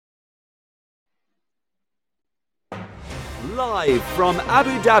Live from Abu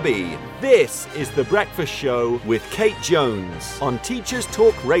Dhabi, this is The Breakfast Show with Kate Jones on Teachers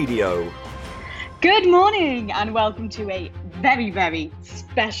Talk Radio. Good morning and welcome to a very, very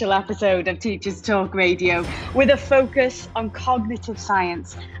special episode of Teachers Talk Radio with a focus on cognitive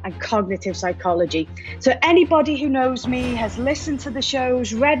science and cognitive psychology. So anybody who knows me, has listened to the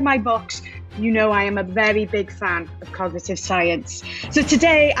shows, read my books, you know I am a very big fan of cognitive science. So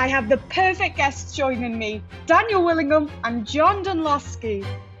today I have the perfect guests joining me, Daniel Willingham and John Dunlosky.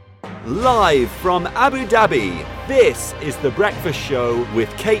 Live from Abu Dhabi, this is The Breakfast Show with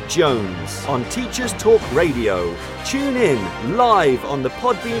Kate Jones on Teachers Talk Radio. Tune in live on the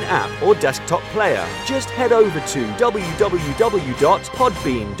Podbean app or desktop player. Just head over to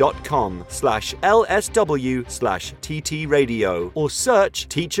www.podbean.com/LSW/TT Radio or search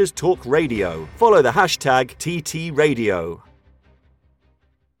Teachers Talk Radio. Follow the hashtag TT Radio.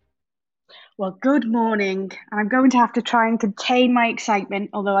 Well, good morning. I'm going to have to try and contain my excitement,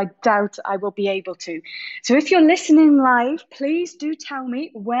 although I doubt I will be able to. So if you're listening live, please do tell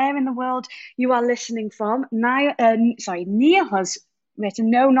me where in the world you are listening from. Neil has written,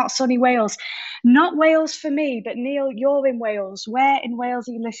 no, not sunny Wales. Not Wales for me, but Neil, you're in Wales. Where in Wales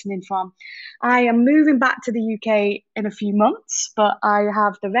are you listening from? I am moving back to the UK in a few months, but I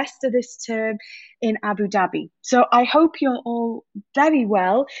have the rest of this term in Abu Dhabi. So I hope you're all very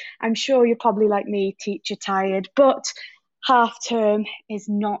well. I'm sure you're probably like me, teacher tired, but half term is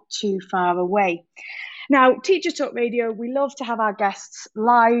not too far away. Now, Teachers Talk Radio, we love to have our guests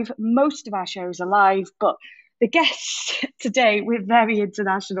live. Most of our shows are live, but the guests today, we're very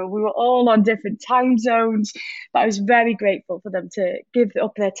international. We were all on different time zones, but I was very grateful for them to give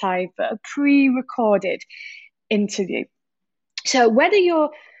up their time for a pre-recorded interview. So whether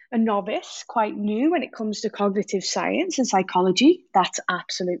you're a novice, quite new when it comes to cognitive science and psychology, that's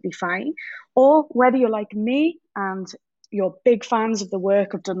absolutely fine. Or whether you're like me and you're big fans of the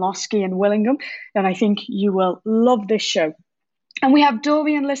work of Dunlosky and Willingham, then I think you will love this show. And we have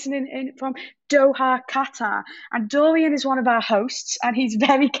Dorian listening in from Doha, Qatar. And Dorian is one of our hosts, and he's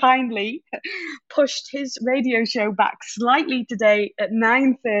very kindly pushed his radio show back slightly today at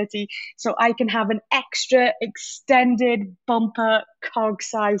 9:30 so I can have an extra extended bumper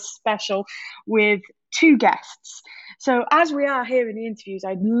cog-size special with two guests. So as we are here in the interviews,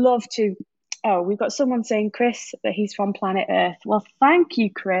 I'd love to... Oh, we've got someone saying, Chris, that he's from planet Earth. Well, thank you,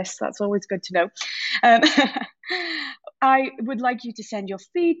 Chris. That's always good to know. I would like you to send your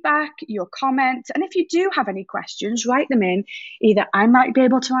feedback, your comments, and if you do have any questions, write them in. Either I might be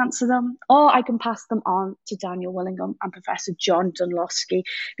able to answer them, or I can pass them on to Daniel Willingham and Professor John Dunlosky,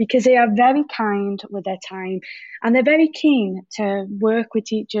 because they are very kind with their time, and they're very keen to work with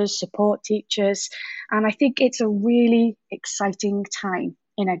teachers, support teachers, and I think it's a really exciting time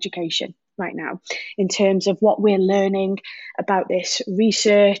in education right now in terms of what we're learning about this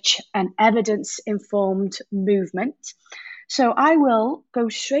research and evidence-informed movement. So I will go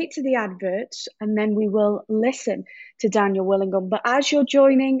straight to the adverts and then we will listen to Daniel Willingham. But as you're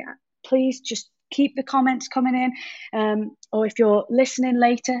joining, please just keep the comments coming in, or if you're listening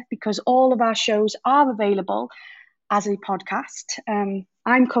later, because all of our shows are available as a podcast.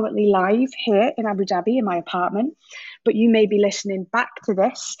 I'm currently live here in Abu Dhabi in my apartment, but you may be listening back to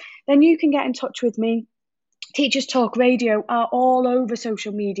this. Then you can get in touch with me. Teachers Talk Radio are all over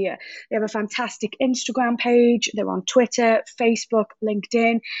social media. They have a fantastic Instagram page. They're on Twitter, Facebook,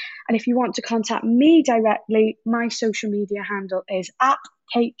 LinkedIn. And if you want to contact me directly, my social media handle is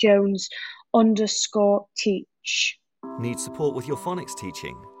 @KateJones_teach. Need support with your phonics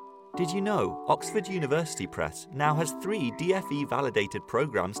teaching? Did you know Oxford University Press now has 3 DFE validated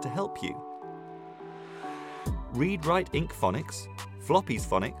programs to help you? Read Write Inc Phonics, Floppy's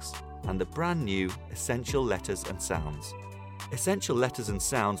Phonics, and the brand new Essential Letters and Sounds. Essential Letters and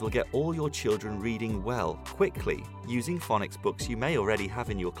Sounds will get all your children reading well, quickly, using phonics books you may already have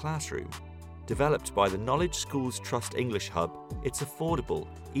in your classroom. Developed by the Knowledge Schools Trust English Hub, it's affordable,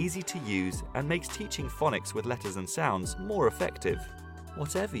 easy to use, and makes teaching phonics with letters and sounds more effective.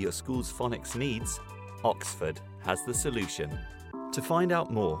 Whatever your school's phonics needs, Oxford has the solution. To find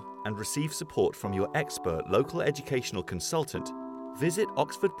out more and receive support from your expert local educational consultant, visit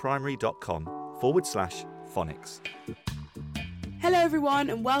oxfordprimary.com/phonics. Hello everyone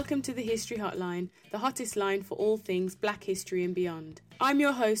and welcome to the History Hotline, the hottest line for all things Black history and beyond. I'm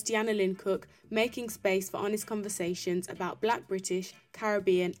your host Deanna Lynn Cook, making space for honest conversations about Black, British,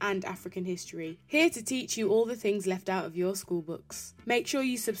 Caribbean and African history. Here to teach you all the things left out of your school books. Make sure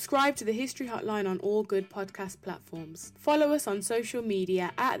you subscribe to the History Hotline on all good podcast platforms. Follow us on social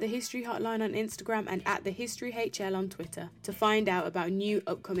media at the History Hotline on Instagram and at the History HL on Twitter to find out about new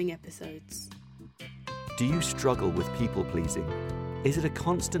upcoming episodes. Do you struggle with people pleasing? Is it a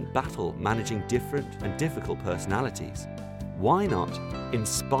constant battle managing different and difficult personalities? Why not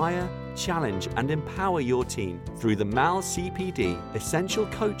inspire, challenge and empower your team through the MAL CPD Essential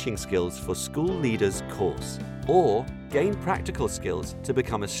Coaching Skills for School Leaders course, or gain practical skills to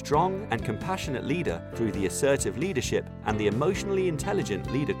become a strong and compassionate leader through the Assertive Leadership and the Emotionally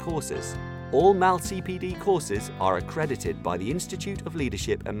Intelligent Leader courses. All MAL CPD courses are accredited by the Institute of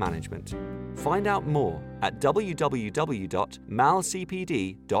Leadership and Management. Find out more at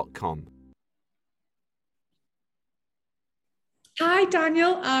www.malcpd.com. Hi,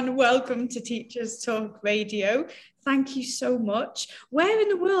 Daniel, and welcome to Teachers Talk Radio. Thank you so much. Where in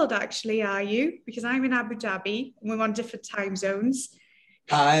the world actually are you? Because I'm in Abu Dhabi and we're on different time zones.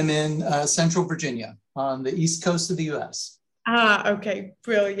 I'm in Central Virginia on the east coast of the US. Okay,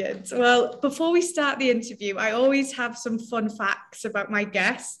 brilliant. Well, before we start the interview, I always have some fun facts about my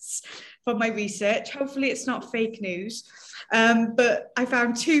guests from my research. Hopefully it's not fake news. But I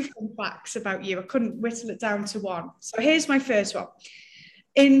found 2 fun facts about you. I couldn't whittle it down to one. So here's my first one.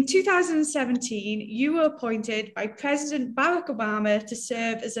 In 2017, you were appointed by President Barack Obama to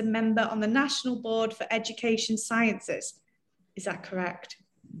serve as a member on the National Board for Education Sciences. Is that correct?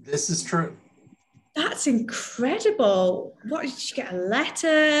 This is true. That's incredible. What, did you get a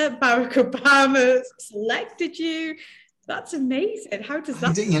letter? Barack Obama selected you? That's amazing. How does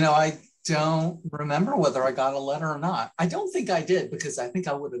that? I don't remember whether I got a letter or not. I don't think I did, because I think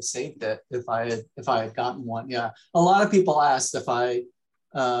I would have saved it if I had gotten one. Yeah. A lot of people asked if I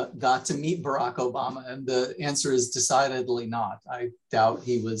got to meet Barack Obama, and the answer is decidedly not. I doubt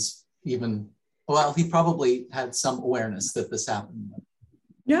he was even, well, he probably had some awareness that this happened.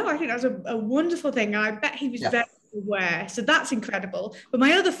 No, I think that's a wonderful thing. I bet he was very aware. So that's incredible. But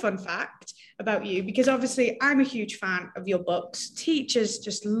my other fun fact about you, because obviously I'm a huge fan of your books. Teachers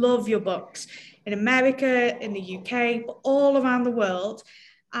just love your books in America, in the UK, but all around the world.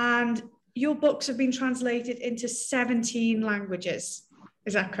 And your books have been translated into 17 languages.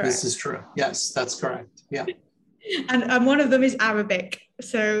 Is that correct? This is true. Yes, that's correct. Yeah. And one of them is Arabic.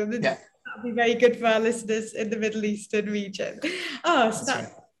 So that'll be very good for our listeners in the Middle Eastern region. That's right.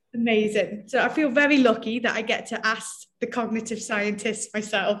 Amazing. So I feel very lucky that I get to ask the cognitive scientist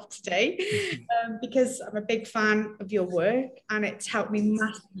myself today, because I'm a big fan of your work and it's helped me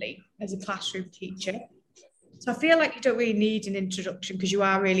massively as a classroom teacher. So I feel like you don't really need an introduction because you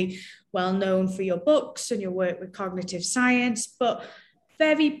are really well known for your books and your work with cognitive science. But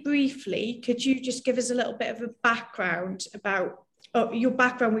very briefly, could you just give us a little bit of a background about your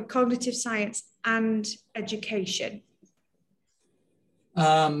background with cognitive science and education?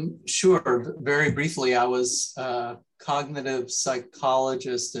 Sure. Very briefly, I was a cognitive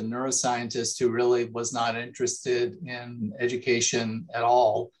psychologist and neuroscientist who really was not interested in education at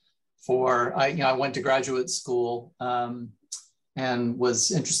all. I went to graduate school and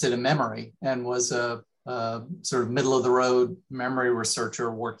was interested in memory, and was a sort of middle of the road memory researcher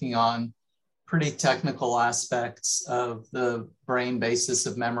working on pretty technical aspects of the brain basis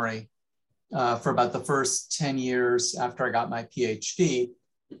of memory. For about the first 10 years after I got my PhD,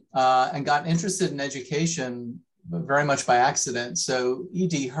 and got interested in education very much by accident. So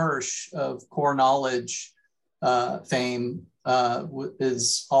E.D. Hirsch of Core Knowledge fame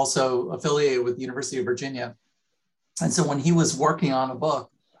is also affiliated with the University of Virginia. And so when he was working on a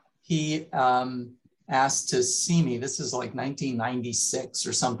book, he asked to see me. This is like 1996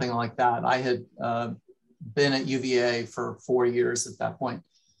 or something like that. I had been at UVA for 4 years at that point.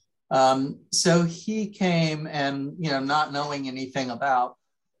 So he came, and, not knowing anything about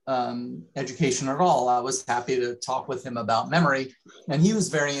education at all, I was happy to talk with him about memory. And he was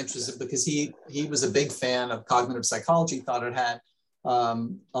very interested because he was a big fan of cognitive psychology, thought it had a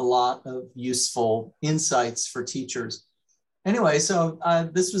lot of useful insights for teachers. Anyway, so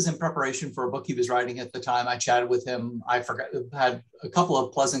this was in preparation for a book he was writing at the time. I chatted with him. I had a couple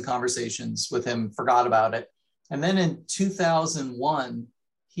of pleasant conversations with him, forgot about it. And then in 2001,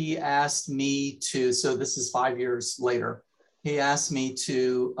 he asked me to, so this is 5 years later, he asked me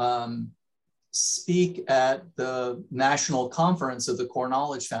to speak at the national conference of the Core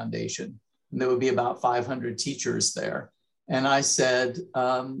Knowledge Foundation. And there would be about 500 teachers there. And I said,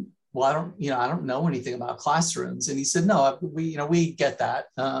 well, I don't know anything about classrooms. And he said, no, we get that.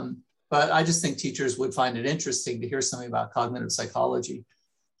 But I just think teachers would find it interesting to hear something about cognitive psychology.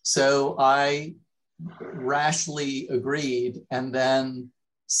 So I rashly agreed. And then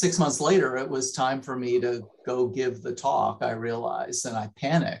 6 months later, it was time for me to go give the talk, I realized, and I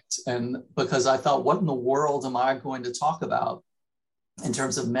panicked. And because I thought, what in the world am I going to talk about in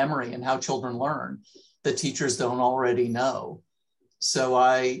terms of memory and how children learn that teachers don't already know? So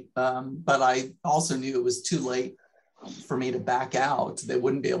but I also knew it was too late for me to back out. They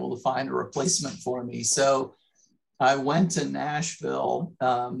wouldn't be able to find a replacement for me. So I went to Nashville,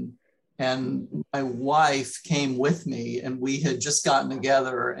 and my wife came with me, and we had just gotten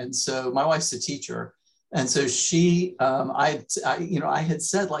together. And so my wife's a teacher. And so she, I had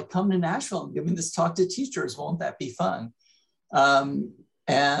said, like, come to Nashville and give me this talk to teachers. Won't that be fun?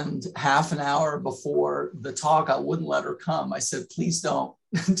 And half an hour before the talk, I wouldn't let her come. I said, please don't.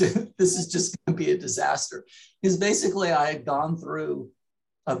 This is just going to be a disaster. Because basically I had gone through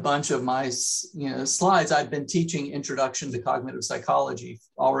a bunch of my slides. I'd been teaching Introduction to Cognitive Psychology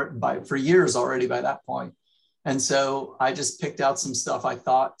for years already by that point. And so I just picked out some stuff I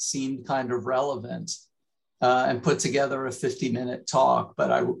thought seemed kind of relevant and put together a 50-minute talk.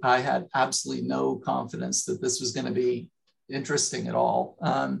 But I had absolutely no confidence that this was going to be interesting at all.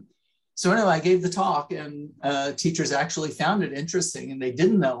 So anyway, I gave the talk, and teachers actually found it interesting, and they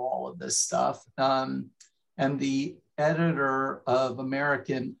didn't know all of this stuff. And the editor of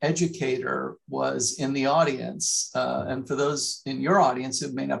American Educator was in the audience. And for those in your audience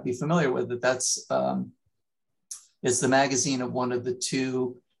who may not be familiar with it, it's the magazine of one of the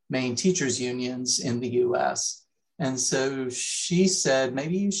two main teachers unions in the US. And so she said,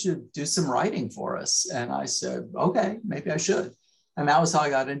 maybe you should do some writing for us. And I said, okay, maybe I should. And that was how I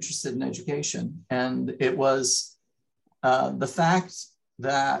got interested in education. And it was the fact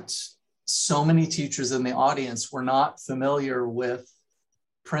that so many teachers in the audience were not familiar with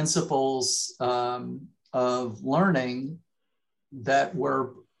principles of learning that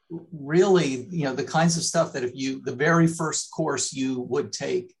were really, the kinds of stuff that the very first course you would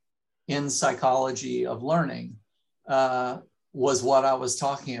take in psychology of learning was what I was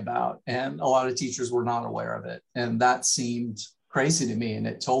talking about. And a lot of teachers were not aware of it. And that seemed crazy to me. And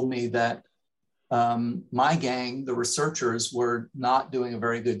it told me that my gang, the researchers, were not doing a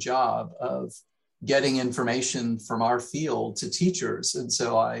very good job of getting information from our field to teachers. And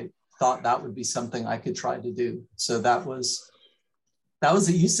so I thought that would be something I could try to do. So that was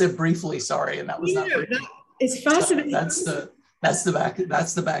it. You said briefly, sorry, and that was not briefly. It's fascinating. So that's the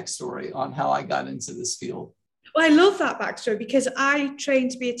backstory on how I got into this field. Well, I love that backstory, because I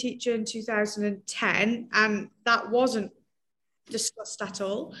trained to be a teacher in 2010, and that wasn't discussed at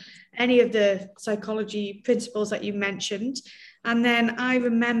all, any of the psychology principles that you mentioned. And then I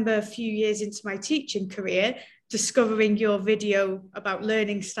remember a few years into my teaching career discovering your video about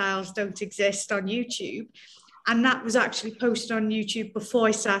learning styles don't exist on YouTube. And that was actually posted on YouTube before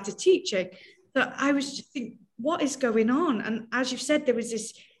I started teaching. So I was just thinking, what is going on? And as you've said, there was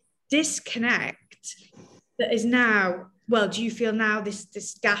this disconnect that is now, well, do you feel now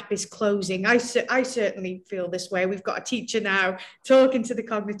this gap is closing? I certainly feel this way. We've got a teacher now talking to the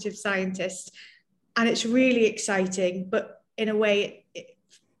cognitive scientists, and it's really exciting. But in a way,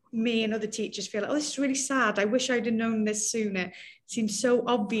 me and other teachers feel like, oh, this is really sad. I wish I'd have known this sooner. It seems so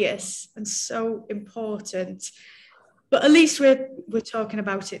obvious and so important. But at least we're talking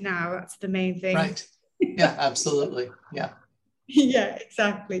about it now. That's the main thing. Right. Yeah, absolutely. Yeah. Yeah,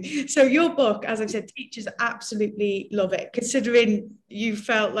 exactly. So your book, as I've said, teachers absolutely love it, considering you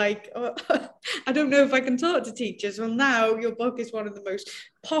felt like, oh, I don't know if I can talk to teachers. Well, now your book is one of the most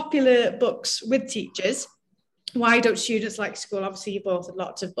popular books with teachers. Why don't students like school? Obviously, you've authored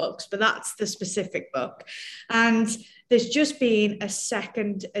lots of books, but that's the specific book. And there's just been a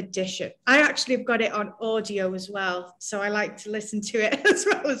second edition. I actually have got it on audio as well, so I like to listen to it as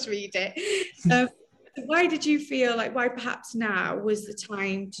well as read it. Why did you feel like, why perhaps now was the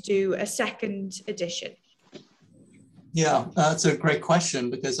time to do a second edition? Yeah, that's a great question,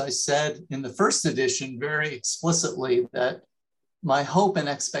 because I said in the first edition very explicitly that my hope and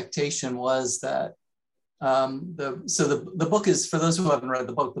expectation was that the book is, for those who haven't read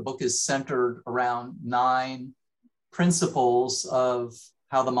the book is centered around 9 principles of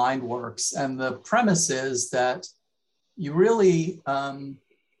how the mind works. And the premise is that you really,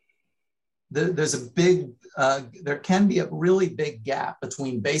 there can be a really big gap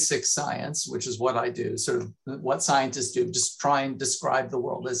between basic science, which is what I do, sort of what scientists do, just try and describe the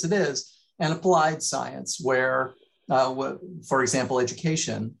world as it is, and applied science, where, for example,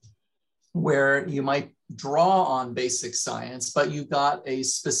 education, where you might draw on basic science, but you've got a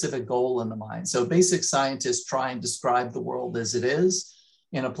specific goal in the mind. So basic scientists try and describe the world as it is.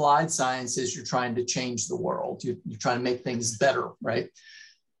 In applied sciences, you're trying to change the world. You're trying to make things better, right?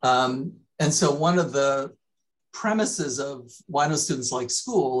 And so one of the premises of why do students like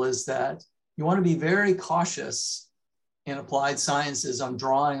school is that you want to be very cautious in applied sciences, I'm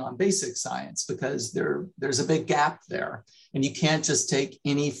drawing on basic science because there's a big gap there. And you can't just take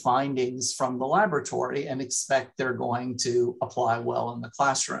any findings from the laboratory and expect they're going to apply well in the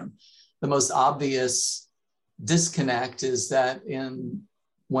classroom. The most obvious disconnect is that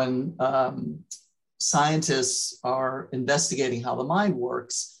when scientists are investigating how the mind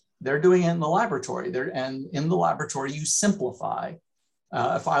works, they're doing it in the laboratory. And in the laboratory, you simplify.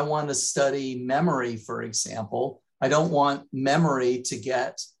 If I want to study memory, for example, I don't want memory to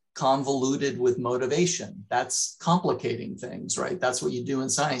get convoluted with motivation. That's complicating things, right? That's what you do in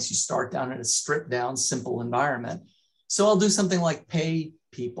science. You start down in a stripped down, simple environment. So I'll do something like pay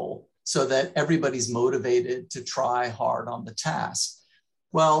people so that everybody's motivated to try hard on the task.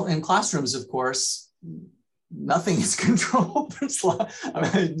 Well, in classrooms, of course, nothing is controlled.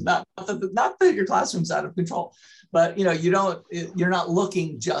 I mean, not that your classroom's out of control, but you're not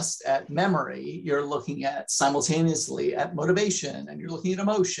looking just at memory. You're looking at simultaneously at motivation, and you're looking at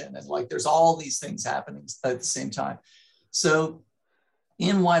emotion, and like there's all these things happening at the same time. So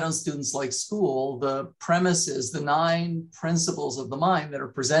in Why Don't Students Like School, the premise is the 9 principles of the mind that are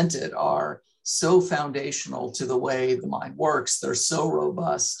presented are so foundational to the way the mind works. They're so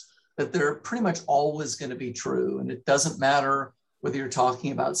robust that they're pretty much always going to be true. And it doesn't matter whether you're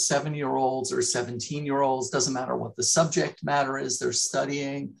talking about 7-year-olds or 17-year-olds, doesn't matter what the subject matter is they're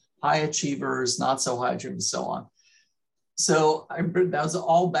studying, high achievers, not so high achievers, and so on. So that was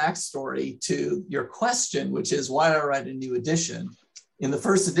all backstory to your question, which is why did I write a new edition? In the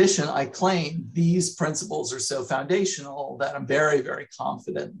first edition, I claim these principles are so foundational that I'm very, very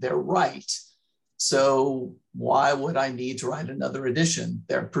confident they're right. So why would I need to write another edition?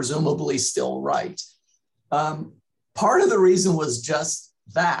 They're presumably still right. Part of the reason was just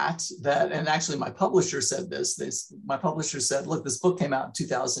that, and actually my publisher said my publisher said, look, this book came out in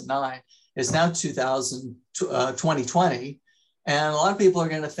 2009. It's now 2020. And a lot of people are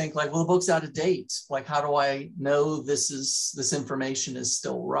going to think like, well, the book's out of date. Like, how do I know this information is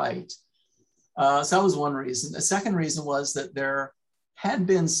still right? So that was one reason. The second reason was that there had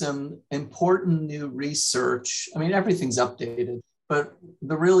been some important new research. I mean, everything's updated, but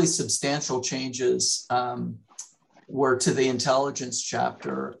the really substantial changes were to the intelligence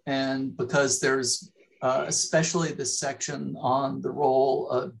chapter. And because there's especially this section on the role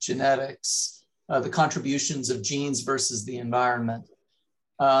of genetics, the contributions of genes versus the environment.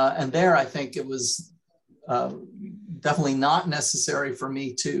 And there, I think it was definitely not necessary for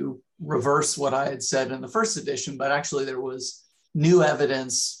me to reverse what I had said in the first edition, but actually there was new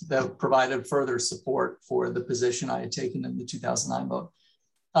evidence that provided further support for the position I had taken in the 2009 book.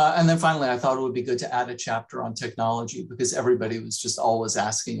 And then finally, I thought it would be good to add a chapter on technology because everybody was just always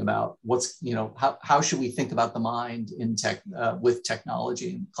asking about how should we think about the mind in with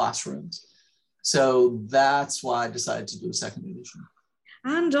technology in classrooms. So that's why I decided to do a second edition.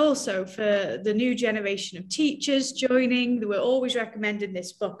 And also for the new generation of teachers joining, we're always recommending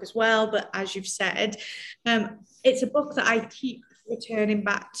this book as well. But as you've said, it's a book that I keep returning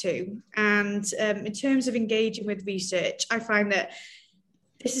back to. And in terms of engaging with research, I find that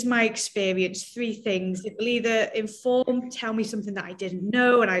this is my experience, 3 things. It will either inform, tell me something that I didn't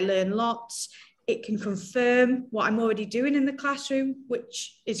know, and I learn lots. It can confirm what I'm already doing in the classroom,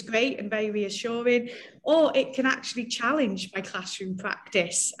 which is great and very reassuring, or it can actually challenge my classroom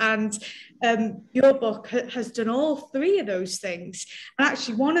practice. And your book has done all 3 of those things. And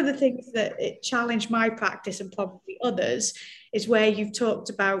actually, one of the things that it challenged my practice and probably others is where you've talked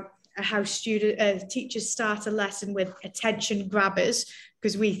about how teachers start a lesson with attention grabbers,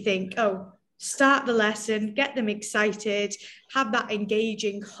 because we think, oh, start the lesson, get them excited, have that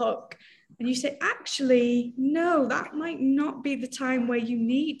engaging hook. And you say, actually, no, that might not be the time where you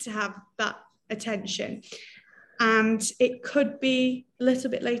need to have that attention. And it could be a little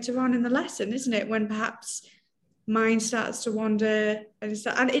bit later on in the lesson, isn't it? When perhaps mind starts to wander.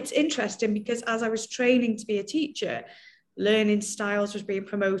 And it's interesting because as I was training to be a teacher, learning styles was being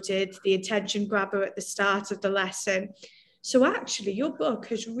promoted, the attention grabber at the start of the lesson. So actually, your book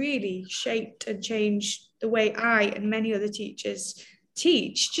has really shaped and changed the way I and many other teachers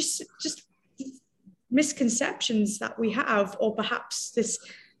teach, just misconceptions that we have, or perhaps this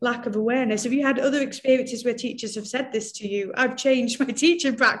lack of awareness. Have you had other experiences where teachers have said this to you? I've changed my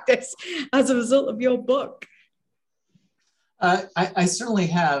teaching practice as a result of your book. I certainly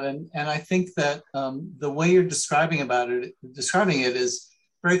have, and I think that the way you're describing it is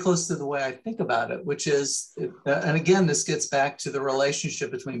very close to the way I think about it, which is, and again, this gets back to the relationship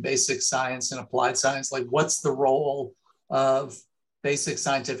between basic science and applied science. Like, what's the role of basic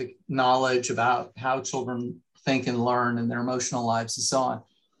scientific knowledge about how children think and learn in their emotional lives and so on?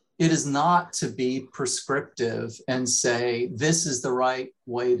 it is not to be prescriptive and say, this is the right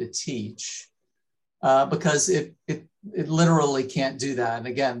way to teach, because it literally can't do that. And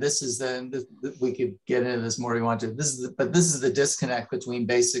again, this is we could get into this more if you want to. This is the disconnect between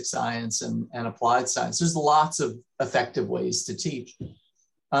basic science and applied science. There's lots of effective ways to teach.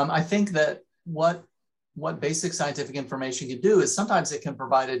 I think that what basic scientific information can do is sometimes it can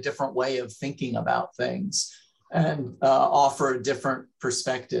provide a different way of thinking about things and offer a different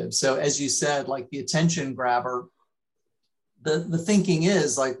perspective. So as you said, like the attention grabber, the thinking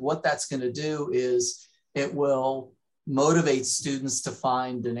is like what that's going to do is it will motivate students to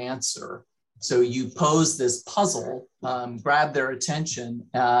find an answer. So you pose this puzzle, grab their attention,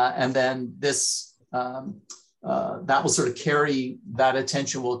 and then this that will sort of that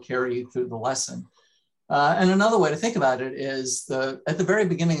attention will carry you through the lesson. And another way to think about it is at the very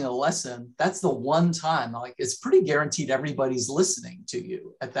beginning of the lesson, that's the one time, like it's pretty guaranteed everybody's listening to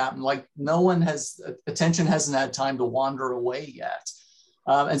you at that. Like attention hasn't had time to wander away yet.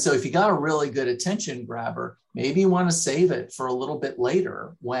 And so if you got a really good attention grabber, maybe you want to save it for a little bit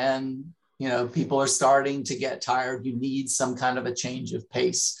later when, people are starting to get tired. You need some kind of a change of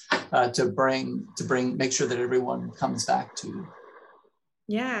pace to make sure that everyone comes back to you.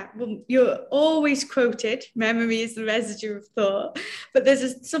 Yeah, well, you're always quoted, memory is the residue of thought, but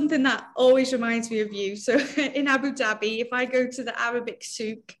there's something that always reminds me of you. So in Abu Dhabi, if I go to the Arabic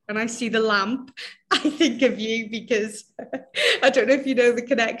souk and I see the lamp, I think of you because I don't know if you know the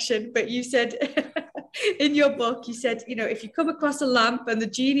connection, but you said in your book, you said, if you come across a lamp and the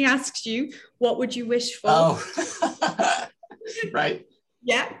genie asks you, what would you wish for? Oh, right.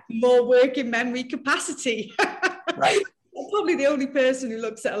 Yeah, more working memory capacity. Right. I'm probably the only person who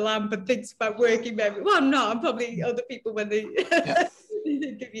looks at a lamp and thinks about working memory. Well, I'm not. I'm probably other people when they, they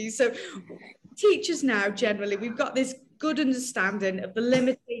think of you. So teachers now, generally, we've got this good understanding of the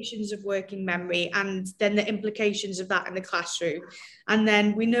limitations of working memory and then the implications of that in the classroom. And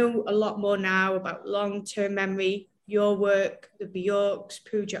then we know a lot more now about long-term memory, your work, the Bjorks,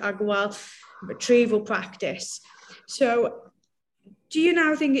 Pooja Agarwal, retrieval practice. So do you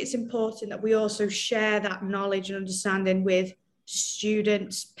now think it's important that we also share that knowledge and understanding with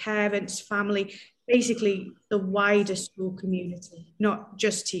students, parents, family, basically the wider school community, not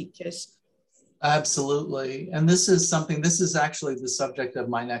just teachers? Absolutely. And this is actually the subject of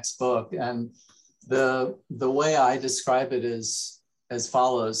my next book. And the way I describe it is as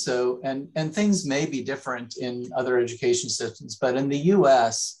follows. So, and things may be different in other education systems, but in the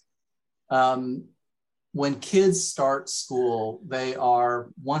US, when kids start school, they are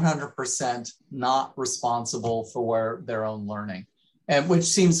 100% not responsible for their own learning, and which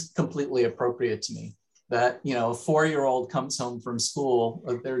seems completely appropriate to me. That, a 4-year-old comes home from school,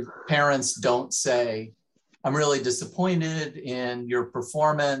 their parents don't say, I'm really disappointed in your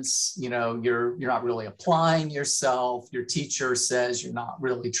performance. You're not really applying yourself. Your teacher says you're not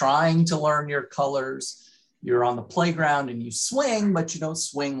really trying to learn your colors. You're on the playground and you swing, but you don't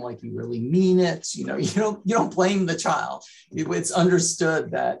swing like you really mean it. You don't blame the child. It's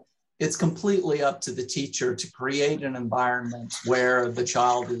understood that it's completely up to the teacher to create an environment where the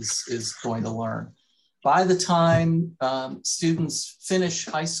child is going to learn. By the time students finish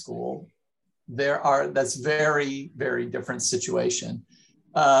high school, that's very, very different situation.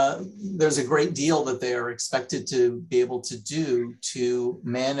 There's a great deal that they are expected to be able to do to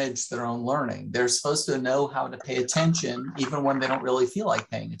manage their own learning. They're supposed to know how to pay attention even when they don't really feel like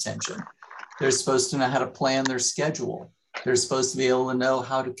paying attention. They're supposed to know how to plan their schedule. They're supposed to be able to know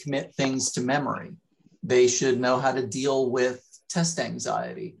how to commit things to memory. They should know how to deal with test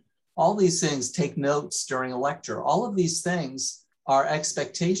anxiety. All these things, take notes during a lecture. All of these things are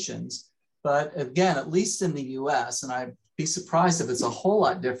expectations. But again, at least in the US, and I'd be surprised if it's a whole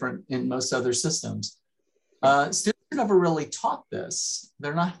lot different in most other systems, students are never really taught this.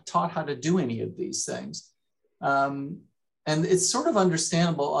 They're not taught how to do any of these things. And it's sort of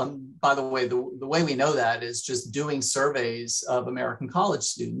understandable. By the way, the way we know that is just doing surveys of American college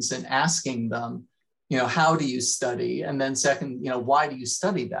students and asking them, how do you study? And then second, why do you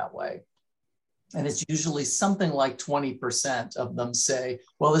study that way? And it's usually something like 20% of them say,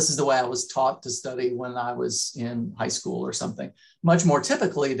 well, this is the way I was taught to study when I was in high school or something. Much more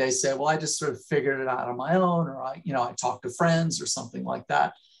typically, they say, well, I just sort of figured it out on my own, or I talked to friends or something like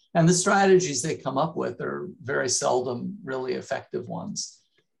that. And the strategies they come up with are very seldom really effective ones.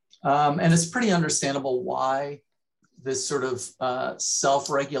 And it's pretty understandable why this sort of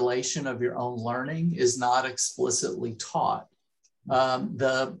self-regulation of your own learning is not explicitly taught.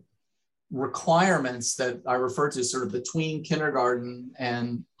 The requirements that I refer to sort of between kindergarten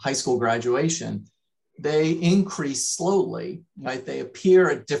and high school graduation, they increase slowly, right? They appear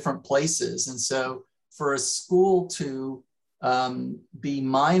at different places. And so for a school to be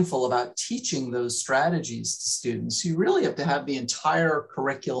mindful about teaching those strategies to students, you really have to have the entire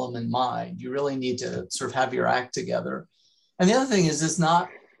curriculum in mind. You really need to sort of have your act together. And the other thing is, it's not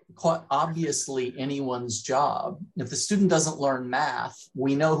quite obviously anyone's job. If the student doesn't learn math,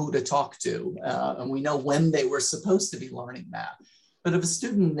 we know who to talk to, and we know when they were supposed to be learning math. But if a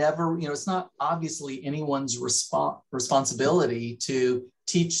student never, it's not obviously anyone's responsibility to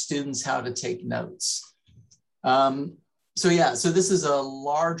teach students how to take notes. So this is a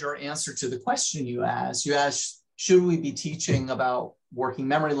larger answer to the question you asked. You asked, should we be teaching about working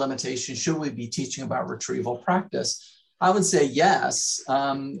memory limitation? Should we be teaching about retrieval practice? I would say yes.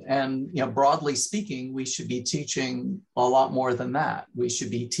 And broadly speaking, we should be teaching a lot more than that. We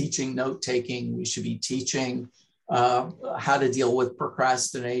should be teaching note-taking. We should be teaching how to deal with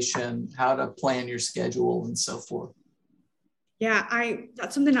procrastination, how to plan your schedule, and so forth. Yeah,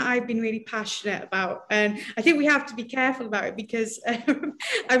 that's something that I've been really passionate about. And I think we have to be careful about it, because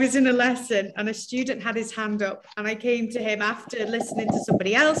I was in a lesson and a student had his hand up, and I came to him after listening to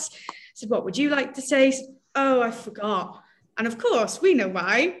somebody else, said, "What would you like to say?" Said, "Oh, I forgot." And of course, we know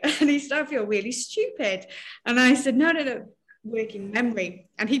why. And he said, "I feel really stupid." And I said, no, working memory.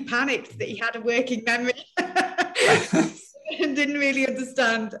 And he panicked that he had a working memory. And didn't really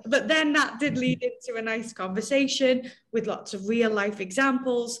understand. But then that did lead into a nice conversation with lots of real life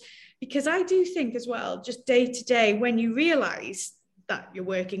examples, because I do think as well, just day to day, when you realize that your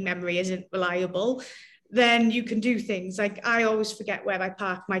working memory isn't reliable, then you can do things like, I always forget where I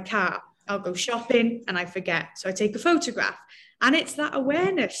park my car. I'll go shopping and I forget, so I take a photograph, and it's that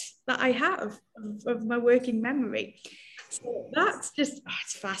awareness that I have of my working memory. So that's just,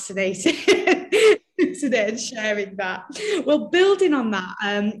 it's fascinating. Today, sharing that. Well, building on that,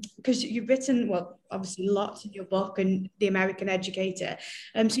 because you've written, well, obviously lots in your book and The American Educator.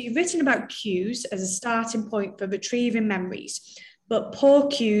 So you've written about cues as a starting point for retrieving memories, but poor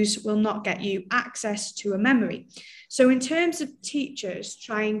cues will not get you access to a memory. So in terms of teachers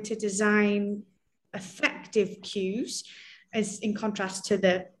trying to design effective cues, as in contrast to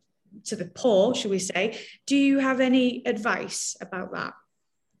the poor, shall we say, do you have any advice about that?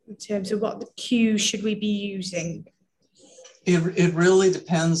 In terms of what the cues should we be using? It really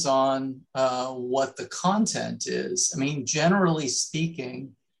depends on what the content is. I mean, generally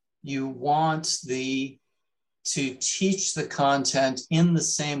speaking, you want to teach the content in the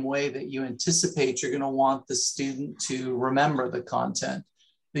same way that you anticipate you're going to want the student to remember the content.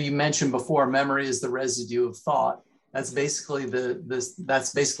 That you mentioned before, memory is the residue of thought. That's basically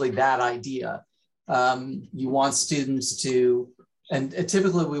that idea. You want students to, and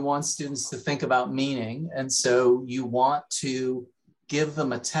typically we want students to think about meaning. And so you want to give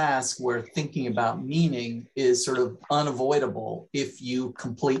them a task where thinking about meaning is sort of unavoidable if you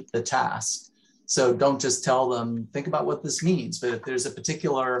complete the task. So don't just tell them, think about what this means, but if there's a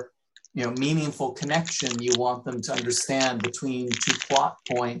particular, meaningful connection you want them to understand between two plot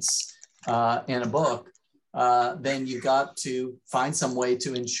points in a book, then you've got to find some way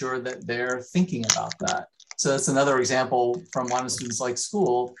to ensure that they're thinking about that. So that's another example from one of students like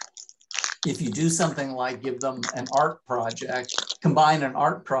school. If you do something like give them an art project, combine an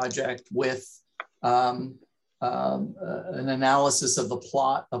art project with an analysis of the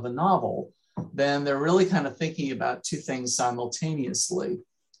plot of a novel, then they're really kind of thinking about two things simultaneously.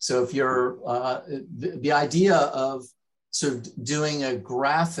 So if you're, the idea of sort of doing a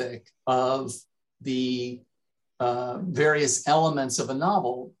graphic of the various elements of a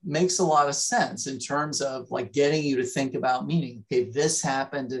novel makes a lot of sense in terms of like getting you to think about meaning. Okay, this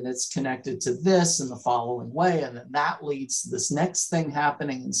happened and it's connected to this in the following way, and then that leads to this next thing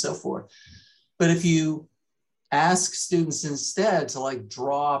happening and so forth. But if you ask students instead to like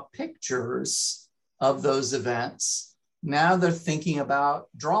draw pictures of those events, now they're thinking about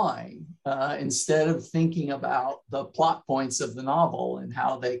drawing instead of thinking about the plot points of the novel and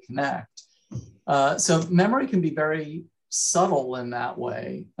how they connect. So memory can be very subtle in that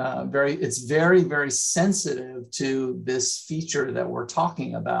way. It's very, very sensitive to this feature that we're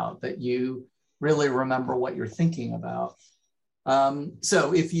talking about, that you really remember what you're thinking about.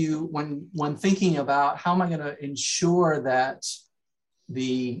 So if you, when thinking about how am I going to ensure that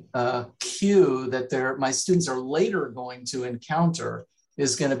the cue that my students are later going to encounter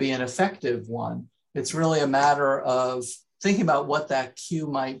is going to be an effective one, it's really a matter of thinking about what that cue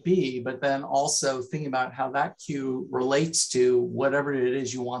might be, but then also thinking about how that cue relates to whatever it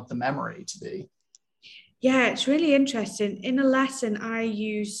is you want the memory to be. Yeah, it's really interesting. In a lesson, I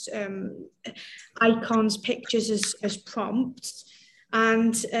used icons, pictures as prompts.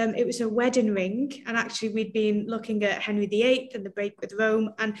 And it was a wedding ring. And actually, we'd been looking at Henry VIII and the break with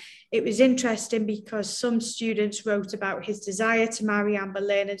Rome. And it was interesting because some students wrote about his desire to marry Anne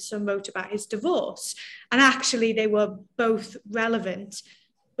Boleyn and some wrote about his divorce. And actually, they were both relevant,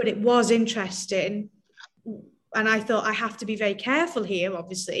 but it was interesting. And I thought I have to be very careful here,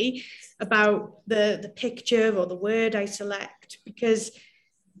 obviously, about the picture or the word I select, because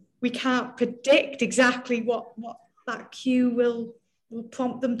we can't predict exactly what that cue will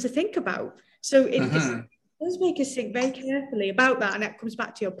prompt them to think about. So it does make us think very carefully about that. And that comes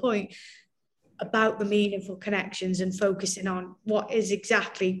back to your point about the meaningful connections and focusing on what is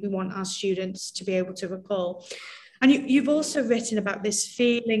exactly we want our students to be able to recall. And you've also written about this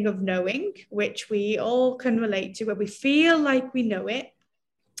feeling of knowing, which we all can relate to, where we feel like we know it,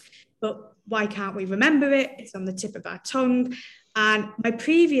 but why can't we remember it? It's on the tip of our tongue. And my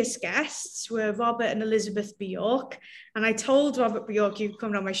previous guests were Robert and Elizabeth Bjork. And I told Robert Bjork you'd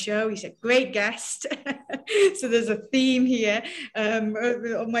come on my show. He said, great guest. So there's a theme here.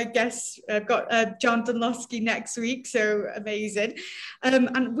 On my guests, I've got John Dunlosky next week. So amazing.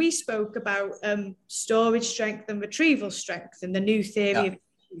 And we spoke about storage strength and retrieval strength and the new theory of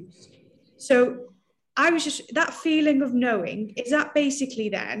use. So I was just, that feeling of knowing, is that basically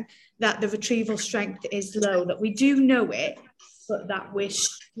then that the retrieval strength is low, that we do know it, but that we're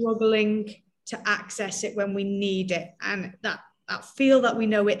struggling to access it when we need it, and that feel that we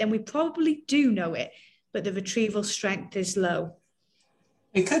know it, then we probably do know it, but the retrieval strength is low?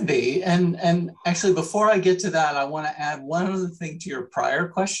 It could be. And actually, before I get to that, I want to add one other thing to your prior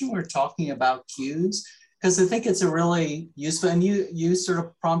question. We're talking about cues, because I think it's a really useful, and you sort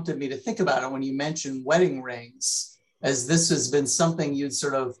of prompted me to think about it when you mentioned wedding rings, as this has been something you'd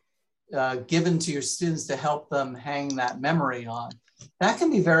sort of given to your students to help them hang that memory on. That can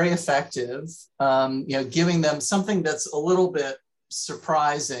be very effective, giving them something that's a little bit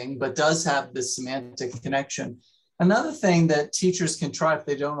surprising, but does have this semantic connection. Another thing that teachers can try if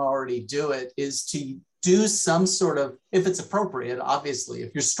they don't already do it is to do some sort of, if it's appropriate, obviously,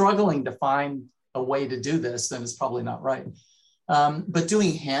 if you're struggling to find a way to do this, then it's probably not right. But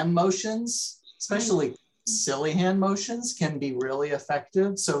doing hand motions, especially silly hand motions, can be really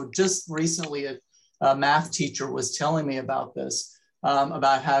effective. So just recently, a math teacher was telling me about this,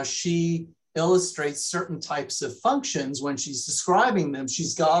 about how she illustrates certain types of functions when she's describing them.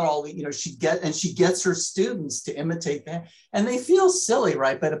 She's got all the, she gets her students to imitate that, and they feel silly,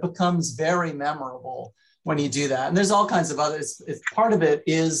 right? But it becomes very memorable when you do that. And there's all kinds of others. Part of it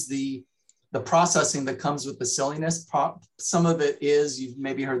is the processing that comes with the silliness. Some of it is, you've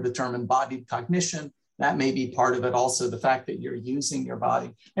maybe heard the term embodied cognition. That may be part of it also, the fact that you're using your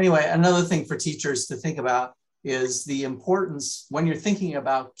body. Anyway, another thing for teachers to think about is the importance, when you're thinking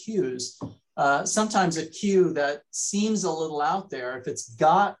about cues, sometimes a cue that seems a little out there, if it's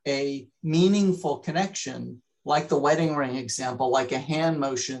got a meaningful connection, like the wedding ring example, like a hand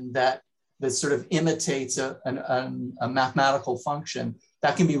motion that sort of imitates a mathematical function,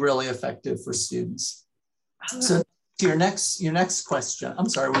 that can be really effective for students. So to your next question, I'm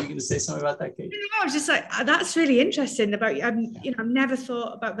sorry, were you going to say something about that, Kate? I was just like, that's really interesting about, I've never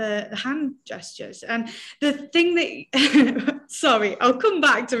thought about the hand gestures. And the thing that, sorry, I'll come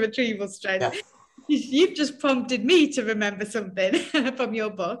back to retrieval strength. Yeah. You've just prompted me to remember something from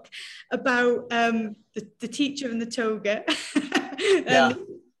your book about the teacher and the toga.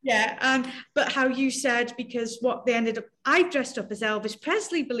 But how you said, because what they ended up, I dressed up as Elvis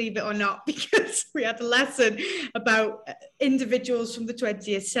Presley, believe it or not, because we had a lesson about individuals from the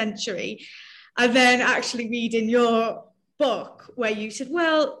 20th century. And then actually reading your book where you said,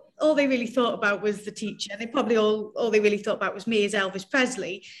 well, all they really thought about was the teacher. They probably all they really thought about was me as Elvis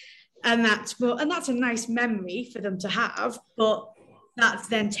Presley. And that's a nice memory for them to have, but that's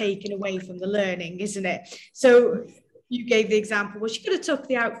then taken away from the learning, isn't it? So you gave the example, well, she could have took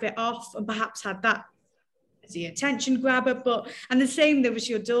the outfit off and perhaps had that as the attention grabber, and the same, there was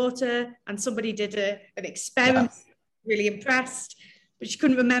your daughter and somebody did an experiment, really impressed, but she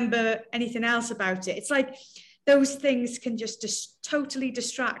couldn't remember anything else about it. It's like those things can just totally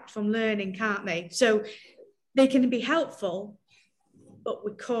distract from learning, can't they? So they can be helpful, but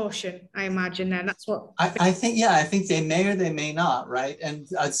with caution, I imagine. And that's what I think. I think they may or they may not, right? And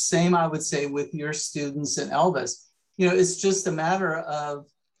same, I would say, with your students and Elvis. It's just a matter of,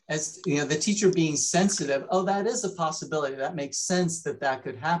 as the teacher being sensitive. Oh, that is a possibility. That makes sense that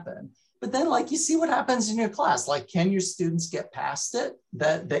could happen. But then, like, you see what happens in your class. Like, can your students get past it?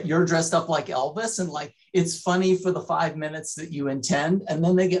 That you're dressed up like Elvis, and like it's funny for the 5 minutes that you intend, and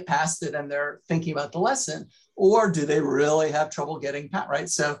then they get past it and they're thinking about the lesson, or do they really have trouble getting past? Right.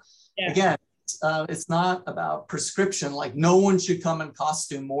 So again, it's not about prescription, like no one should come in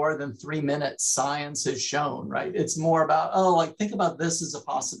costume more than 3 minutes, science has shown, right? It's more about, oh, like think about this as a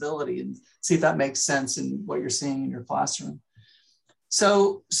possibility and see if that makes sense in what you're seeing in your classroom.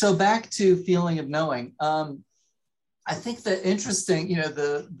 So back to feeling of knowing. I think the interesting,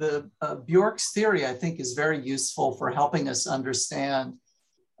 the Bjork's theory, I think, is very useful for helping us understand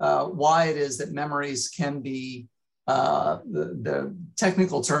why it is that memories can be, the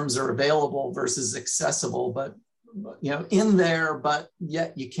technical terms are available versus accessible, but in there, but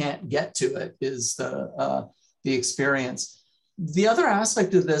yet you can't get to it is the experience. The other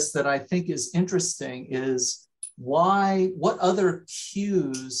aspect of this that I think is interesting is what other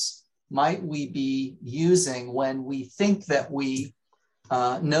cues might we be using when we think that we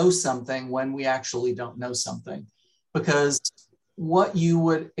know something when we actually don't know something? Because what you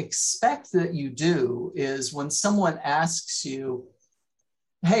would expect that you do is when someone asks you,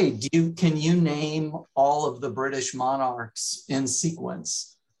 hey, can you name all of the British monarchs in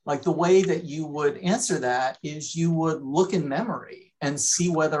sequence? Like the way that you would answer that is you would look in memory and see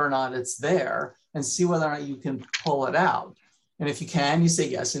whether or not it's there and see whether or not you can pull it out. And if you can, you say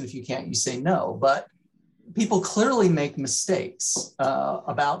yes. And if you can't, you say no. But people clearly make mistakes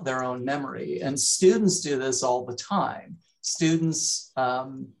about their own memory. And students do this all the time. Students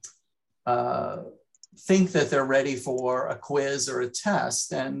think that they're ready for a quiz or a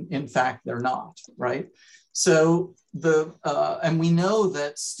test, and in fact, they're not, right? So and we know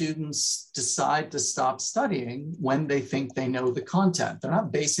that students decide to stop studying when they think they know the content. They're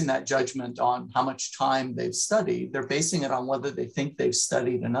not basing that judgment on how much time they've studied. They're basing it on whether they think they've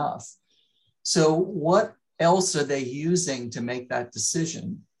studied enough. So what else are they using to make that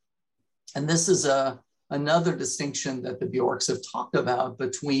decision? And this is another distinction that the Bjorks have talked about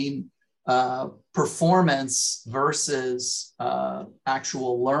between performance versus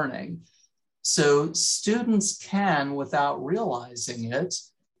actual learning. So students can, without realizing it,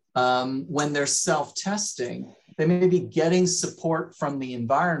 when they're self-testing, they may be getting support from the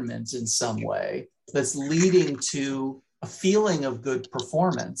environment in some way that's leading to a feeling of good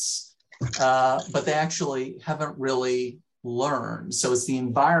performance, but they actually haven't really learned. So it's the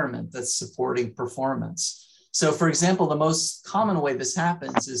environment that's supporting performance. So for example, the most common way this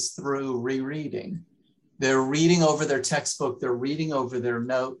happens is through rereading. They're reading over their textbook, they're reading over their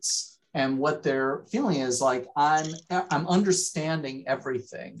notes, and what they're feeling is like, I'm understanding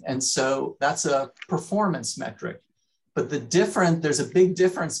everything. And so that's a performance metric. But there's a big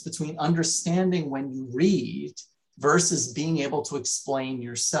difference between understanding when you read versus being able to explain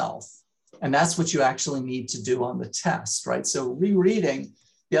yourself. And that's what you actually need to do on the test, right? So rereading,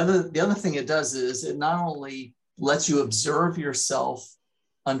 the other thing it does is it not only lets you observe yourself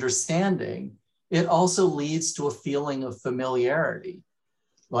understanding, it also leads to a feeling of familiarity.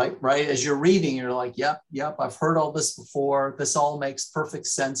 Like, right, as you're reading, you're like, yep, I've heard all this before. This all makes perfect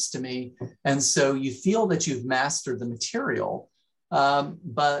sense to me. And so you feel that you've mastered the material.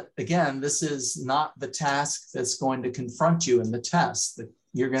 But again, this is not the task that's going to confront you in the test.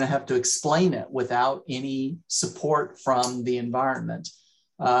 You're going to have to explain it without any support from the environment.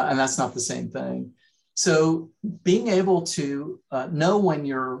 And that's not the same thing. So being able to know when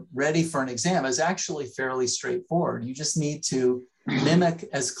you're ready for an exam is actually fairly straightforward. You just need to mimic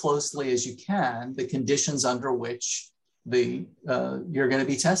as closely as you can the conditions under which you're going to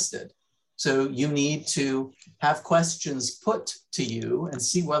be tested. So you need to have questions put to you and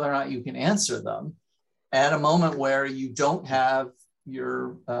see whether or not you can answer them at a moment where you don't have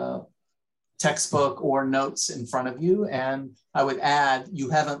your textbook or notes in front of you. And I would add,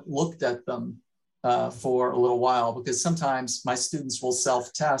 you haven't looked at them for a little while, because sometimes my students will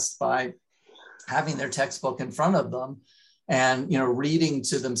self-test by having their textbook in front of them and reading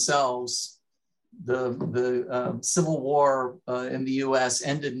to themselves. The Civil War in the US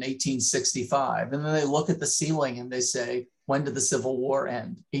ended in 1865. And then they look at the ceiling and they say, when did the Civil War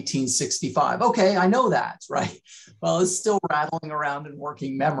end? 1865. Okay, I know that, right? Well, it's still rattling around in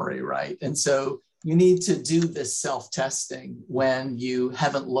working memory, right? And so you need to do this self-testing when you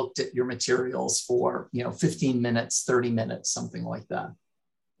haven't looked at your materials for 15 minutes, 30 minutes, something like that.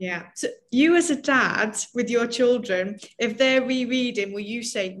 Yeah. So you as a dad with your children, if they're rereading, will you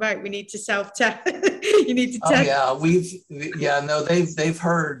say, right, we need to self-test? You need to test. Oh, yeah, they've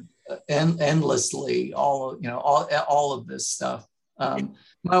heard endlessly all of this stuff.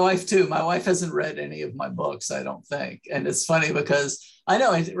 My wife too. My wife hasn't read any of my books, I don't think. And it's funny because I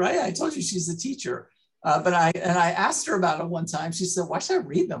know, right? I told you she's a teacher. But I asked her about it one time. She said, why should I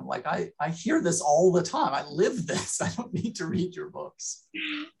read them? Like, I hear this all the time. I live this. I don't need to read your books.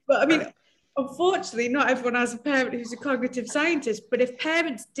 But I mean, unfortunately, not everyone has a parent who's a cognitive scientist. But if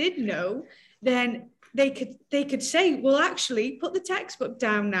parents did know, then they could say, well, actually, put the textbook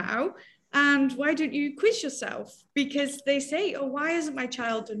down now, and why don't you quiz yourself? Because they say, oh, why hasn't my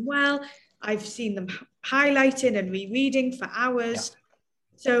child done well? I've seen them highlighting and rereading for hours. Yeah.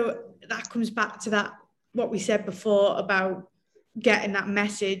 So that comes back to that, what we said before about getting that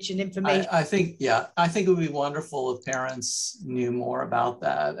message and information. I think it would be wonderful if parents knew more about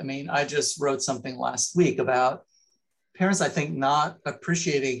that. I mean, I just wrote something last week about parents, I think, not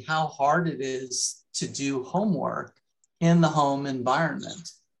appreciating how hard it is to do homework in the home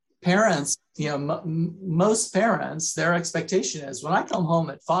environment. Parents, most parents, their expectation is when I come home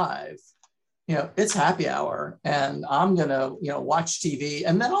at 5, it's happy hour and I'm going to, watch TV.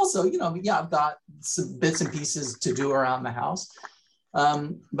 And then also, I've got some bits and pieces to do around the house.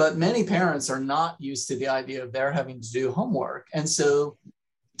 But many parents are not used to the idea of they're having to do homework. And so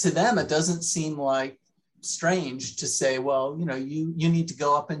to them, it doesn't seem like strange to say, well, you need to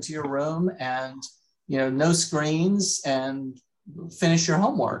go up into your room and, no screens and finish your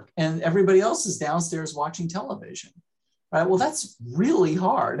homework. And everybody else is downstairs watching television. Right? Well, that's really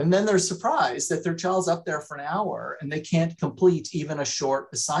hard. And then they're surprised that their child's up there for an hour and they can't complete even a short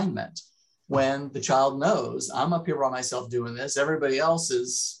assignment when the child knows I'm up here by myself doing this. Everybody else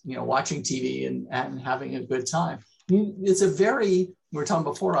is, watching TV and having a good time. It's we were talking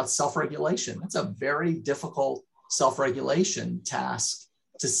before about self-regulation. It's a very difficult self-regulation task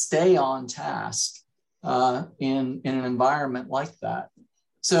to stay on task in an environment like that.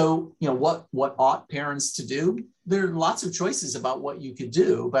 So, what ought parents to do? There are lots of choices about what you could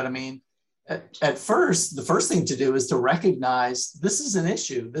do, but I mean, at first, the first thing to do is to recognize this is an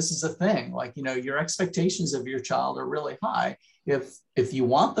issue. This is a thing. Like, your expectations of your child are really high. If you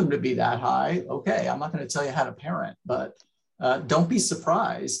want them to be that high, okay, I'm not going to tell you how to parent, but don't be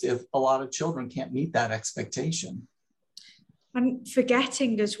surprised if a lot of children can't meet that expectation. And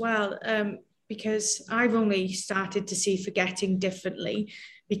forgetting as well, because I've only started to see forgetting differently,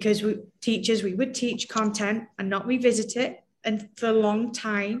 because we would teach content and not revisit it and for a long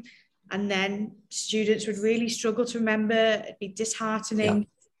time. And then students would really struggle to remember, it'd be disheartening.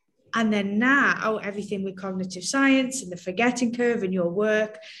 Yeah. And then now everything with cognitive science and the forgetting curve and your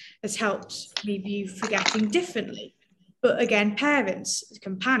work has helped me view forgetting differently. But again, parents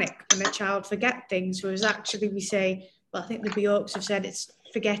can panic when their child forget things, whereas actually we say, well, I think the Bjorks have said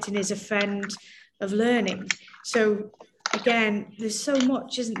forgetting is a friend of learning. So again, there's so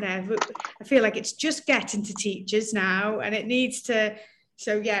much, isn't there? I feel like it's just getting to teachers now, and it needs to.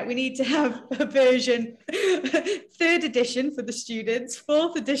 So yeah, we need to have a version, 3rd edition for the students,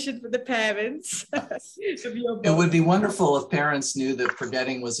 4th edition for the parents. It would be wonderful if parents knew that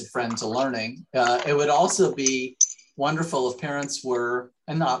forgetting was a friend to learning. It would also be wonderful if parents were,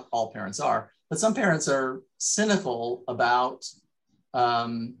 and not all parents are, but some parents are cynical about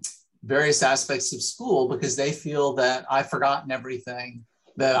various aspects of school because they feel that I've forgotten everything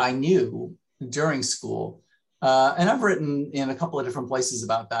that I knew during school. And I've written in a couple of different places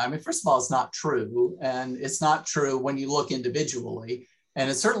about that. I mean, first of all, it's not true. And it's not true when you look individually. And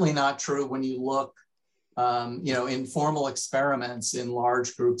it's certainly not true when you look, in formal experiments in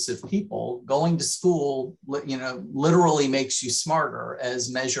large groups of people. Going to school, literally makes you smarter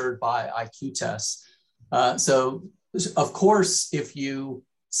as measured by IQ tests. So, of course, if you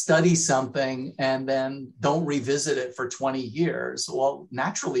study something and then don't revisit it for 20 years, well,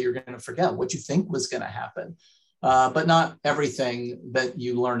 naturally, you're going to forget what you think was going to happen. But not everything that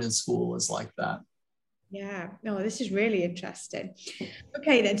you learn in school is like that. Yeah, no, this is really interesting.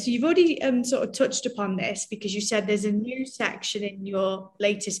 Okay, then, so you've already sort of touched upon this because you said there's a new section in your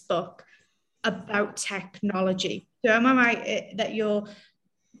latest book about technology. So am I right that you're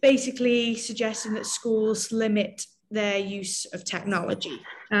basically suggesting that schools limit their use of technology?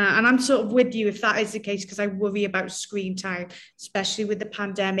 And I'm sort of with you if that is the case, because I worry about screen time, especially with the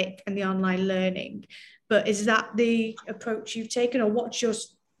pandemic and the online learning. But is that the approach you've taken, or what's your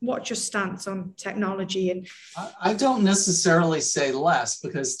stance on technology? And I don't necessarily say less,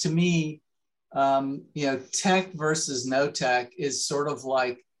 because to me, tech versus no tech is sort of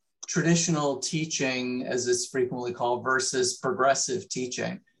like traditional teaching, as it's frequently called, versus progressive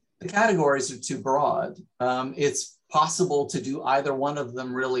teaching. The categories are too broad. It's possible to do either one of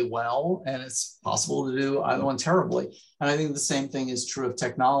them really well, and it's possible to do either one terribly. And I think the same thing is true of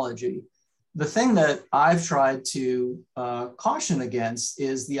technology. The thing that I've tried to caution against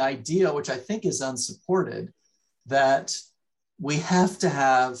is the idea, which I think is unsupported, that we have to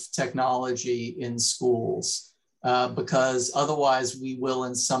have technology in schools because otherwise we will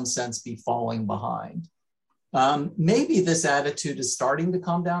in some sense be falling behind. Maybe this attitude is starting to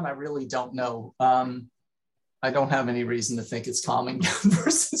calm down. I really don't know. I don't have any reason to think it's calming down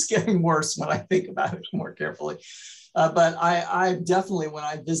versus getting worse when I think about it more carefully. But I definitely, when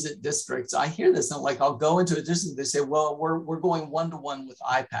I visit districts, I hear this, and like I'll go into a district, they say, well, we're going one-to-one with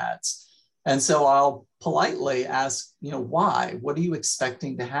iPads. And so I'll politely ask, why? What are you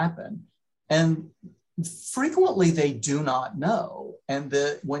expecting to happen? And frequently they do not know. And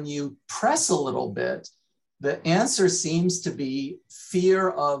when you press a little bit, the answer seems to be fear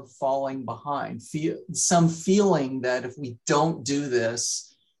of falling behind, some feeling that if we don't do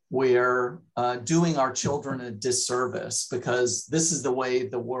this, we're doing our children a disservice because this is the way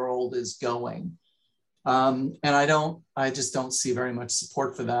the world is going. And I just don't see very much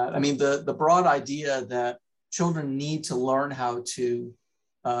support for that. I mean, the broad idea that children need to learn how to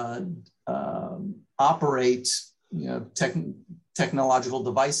operate, technological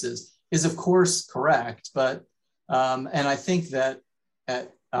devices is of course correct, but and I think that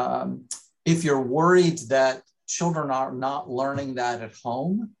if you're worried that children are not learning that at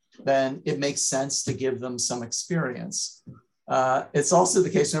home, then it makes sense to give them some experience. It's also the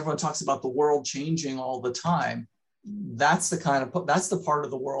case when everyone talks about the world changing all the time. That's the part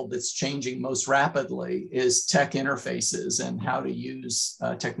of the world that's changing most rapidly is tech interfaces and how to use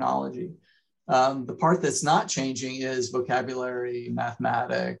technology. The part that's not changing is vocabulary,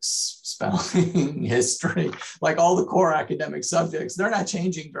 mathematics, spelling, history, like all the core academic subjects. They're not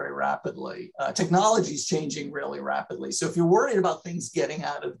changing very rapidly. Technology is changing really rapidly. So if you're worried about things getting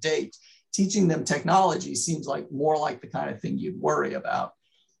out of date, teaching them technology seems like more like the kind of thing you'd worry about.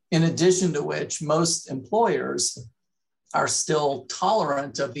 In addition to which, most employers are still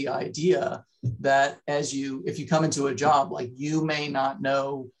tolerant of the idea that if you come into a job, like you may not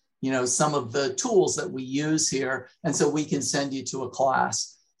know, some of the tools that we use here, and so we can send you to a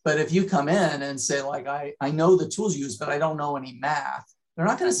class. But if you come in and say, like, I know the tools used, but I don't know any math, they're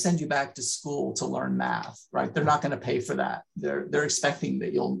not going to send you back to school to learn math, right? They're not going to pay for that. They're expecting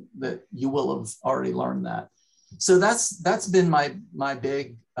that you will have already learned that. So that's been my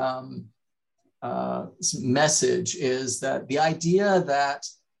big message, is that the idea that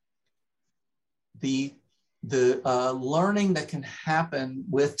the learning that can happen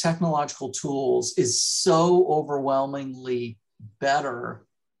with technological tools is so overwhelmingly better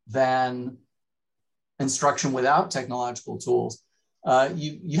than instruction without technological tools.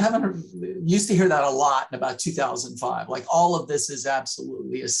 You haven't used to hear that a lot in about 2005, like all of this is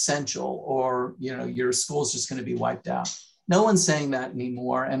absolutely essential, or your school's just going to be wiped out. No one's saying that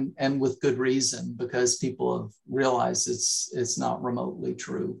anymore, and with good reason, because people have realized it's not remotely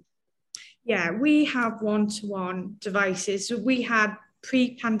true. Yeah, we have one-to-one devices. We had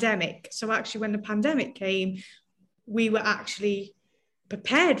pre-pandemic. So actually when the pandemic came, we were actually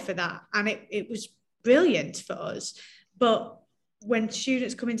prepared for that. And it was brilliant for us. But when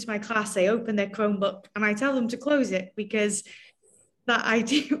students come into my class, they open their Chromebook and I tell them to close it, because that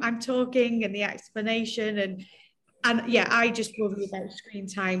idea, I'm talking and the explanation and yeah, I just worry about screen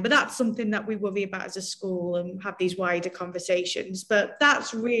time, but that's something that we worry about as a school and have these wider conversations. But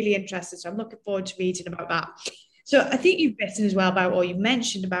that's really interesting. So I'm looking forward to reading about that. So I think you've written as well about, or you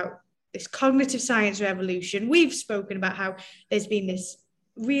mentioned about this cognitive science revolution. We've spoken about how there's been this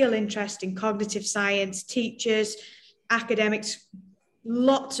real interest in cognitive science, teachers, academics,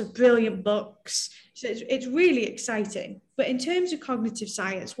 lots of brilliant books. So it's really exciting. But in terms of cognitive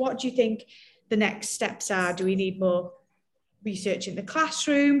science, what do you think the next steps are? Do we need more research in the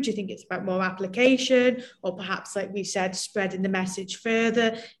classroom? Do you think it's about more application, or perhaps, like we said, spreading the message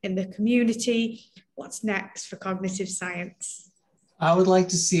further in the community? What's next for cognitive science? I would like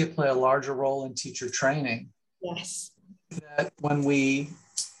to see it play a larger role in teacher training. Yes. That when we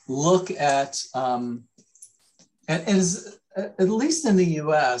look at least in the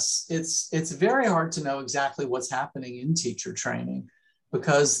US, it's very hard to know exactly what's happening in teacher training,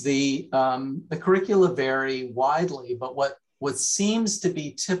 because the curricula vary widely, but what seems to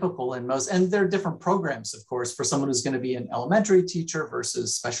be typical in most, and there are different programs, of course, for someone who's going to be an elementary teacher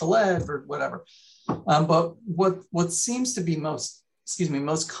versus special ed or whatever. But what seems to be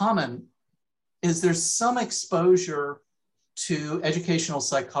most common is there's some exposure to educational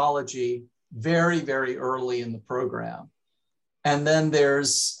psychology very, very early in the program. And then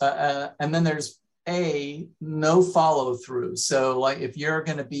there's no follow through. So like if you're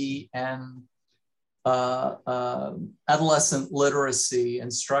going to be an adolescent literacy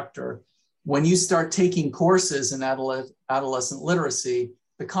instructor, when you start taking courses in adolescent literacy,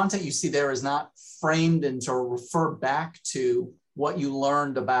 the content you see there is not framed into or refer back to what you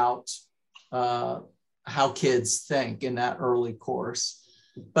learned about how kids think in that early course.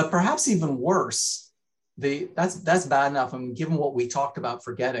 But perhaps even worse, that's bad enough. I mean, given what we talked about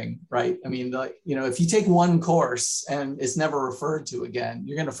forgetting, right? I mean, if you take one course and it's never referred to again,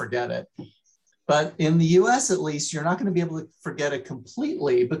 you're going to forget it. But in the US, at least, you're not going to be able to forget it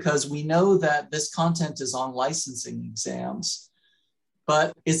completely, because we know that this content is on licensing exams.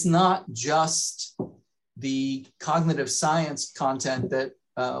 But it's not just the cognitive science content that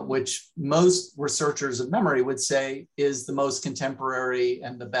which most researchers of memory would say is the most contemporary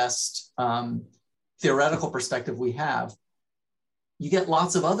and the best theoretical perspective we have. You get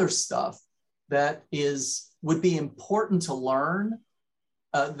lots of other stuff that would be important to learn,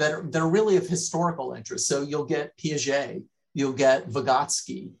 that are really of historical interest. So you'll get Piaget, you'll get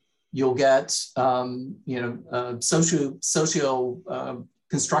Vygotsky, you'll get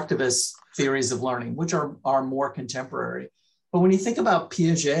socio-constructivist theories of learning, which are more contemporary. But when you think about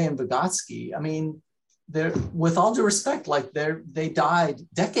Piaget and Vygotsky, I mean, with all due respect, they died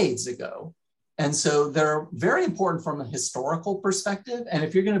decades ago. And so they're very important from a historical perspective. And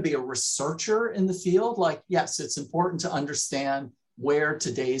if you're going to be a researcher in the field, yes, it's important to understand where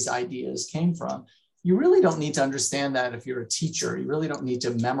today's ideas came from. You really don't need to understand that if you're a teacher. You really don't need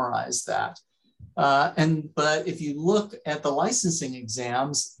to memorize that. But if you look at the licensing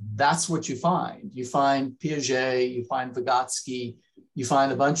exams, that's what you find. You find Piaget, you find Vygotsky, you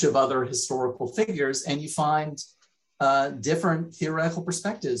find a bunch of other historical figures, and you find different theoretical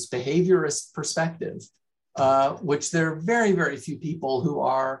perspectives, behaviorist perspective, which there are very, very few people who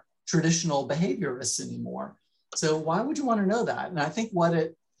are traditional behaviorists anymore. So why would you want to know that? And I think what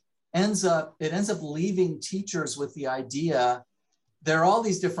it ends up leaving teachers with the idea there are all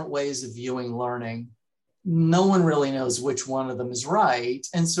these different ways of viewing learning. No one really knows which one of them is right.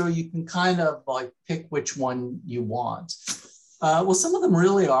 And so you can kind of pick which one you want. Well, some of them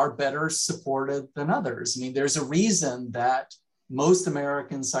really are better supported than others. I mean, there's a reason that most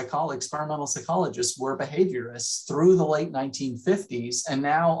American experimental psychologists were behaviorists through the late 1950s, and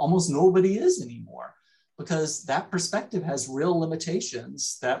now almost nobody is anymore, because that perspective has real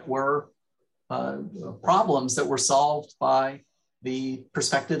limitations that were problems that were solved by the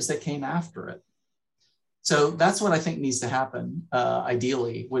perspectives that came after it. So that's what I think needs to happen,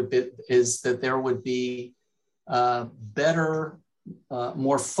 ideally, is that there would be better,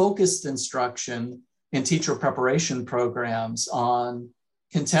 more focused instruction in teacher preparation programs on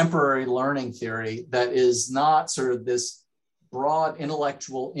contemporary learning theory that is not sort of this broad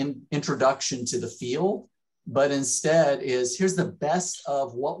intellectual introduction to the field, but instead is, here's the best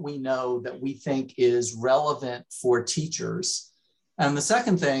of what we know that we think is relevant for teachers. And the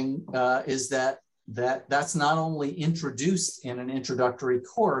second thing is that's not only introduced in an introductory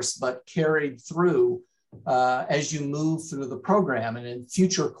course, but carried through as you move through the program. And in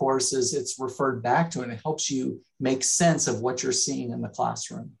future courses, it's referred back to, and it helps you make sense of what you're seeing in the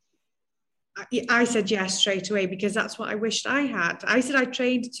classroom. I said yes straight away, because that's what I wished I had. I said I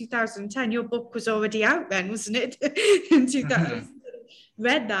trained in 2010. Your book was already out then, wasn't it? In 2000.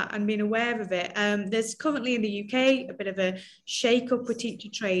 Read that and been aware of it. There's currently in the UK a bit of a shake-up with teacher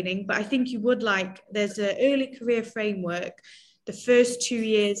training, but I think you would there's an early career framework. The first 2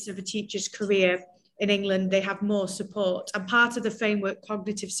 years of a teacher's career in England, they have more support, and part of the framework,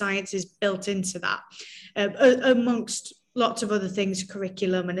 cognitive science, is built into that, amongst lots of other things,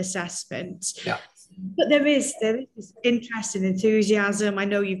 curriculum and assessment. Yeah. But there is this interest and enthusiasm. I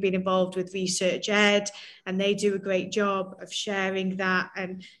know you've been involved with Research Ed, and they do a great job of sharing that.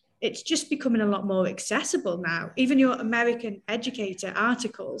 And it's just becoming a lot more accessible now. Even your American Educator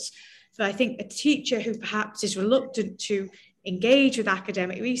articles, for I think a teacher who perhaps is reluctant to engage with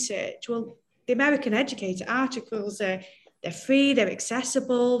academic research, well, the American Educator articles they're free, they're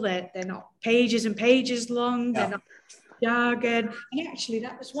accessible, they're not pages and pages long, they're not jargon. And actually,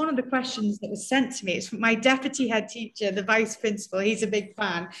 that was one of the questions that was sent to me. It's from my deputy head teacher, the vice principal. He's a big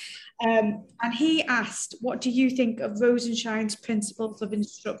fan. And he asked, what do you think of Rosenshine's Principles of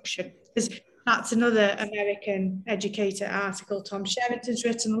Instruction? Because that's another American Educator article. Tom Sheraton's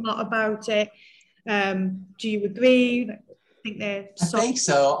written a lot about it. Do you agree? I think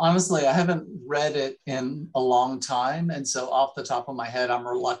so. Honestly, I haven't read it in a long time. And so off the top of my head, I'm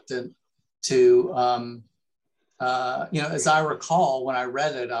reluctant to, as I recall, when I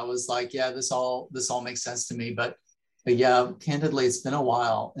read it, I was like, yeah, this all makes sense to me. But yeah, candidly, it's been a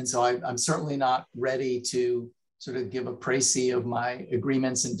while. And so I'm certainly not ready to sort of give a précis of my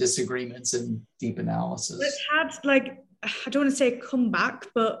agreements and disagreements and deep analysis. It had I don't want to say a comeback,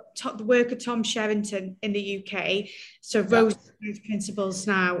 but the work of Tom Sherrington in the UK. So Rose principles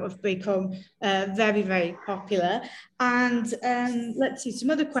now have become very, very popular. And let's see,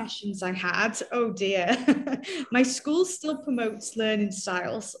 some other questions I had. Oh dear. My school still promotes learning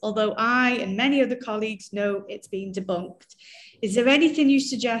styles, although I and many other colleagues know it's been debunked. Is there anything you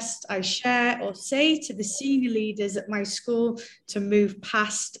suggest I share or say to the senior leaders at my school to move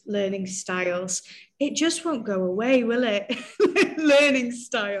past learning styles? It just won't go away, will it? Learning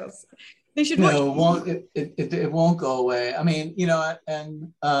styles. They should. No, it won't. It won't go away. I mean, you know,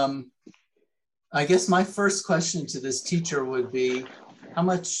 and I guess my first question to this teacher would be, how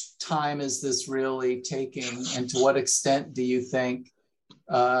much time is this really taking, and to what extent do you think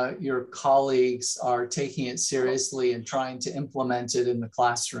your colleagues are taking it seriously and trying to implement it in the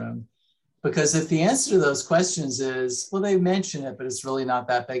classroom? Because if the answer to those questions is, well, they mention it, but it's really not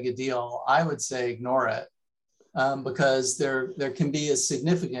that big a deal, I would say ignore it, because there can be a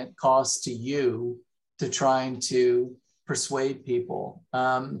significant cost to you to trying to persuade people,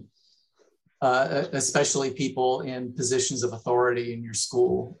 especially people in positions of authority in your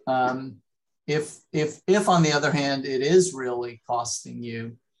school. If on the other hand, it is really costing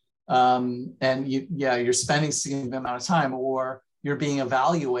you, and you're spending a significant amount of time, or you're being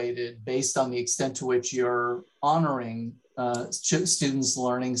evaluated based on the extent to which you're honoring students'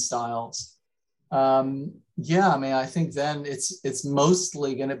 learning styles. I mean, I think then it's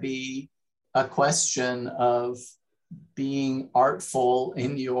mostly going to be a question of being artful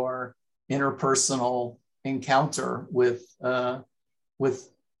in your interpersonal encounter with your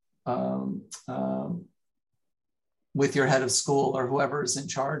head of school or whoever is in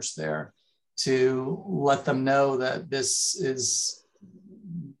charge there, to let them know that this is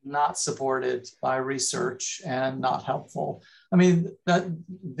not supported by research and not helpful. I mean, that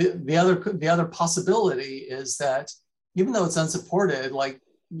the other possibility is that even though it's unsupported, like,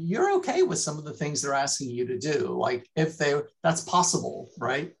 you're okay with some of the things they're asking you to do. Like, that's possible,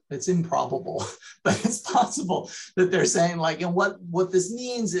 right? It's improbable, but it's possible that they're saying, like, and what this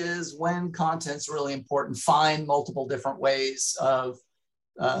means is, when content's really important, find multiple different ways of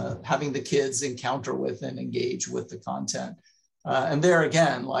having the kids encounter with and engage with the content. And there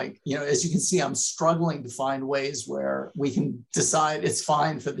again, like, you know, as you can see, I'm struggling to find ways where we can decide it's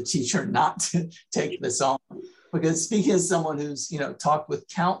fine for the teacher not to take this on. Because speaking as someone who's, you know, talked with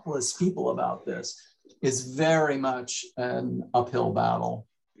countless people about this, is very much an uphill battle.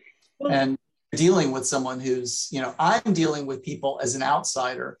 And dealing with someone who's, you know, I'm dealing with people as an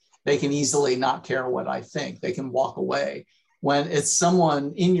outsider. They can easily not care what I think. They can walk away. When it's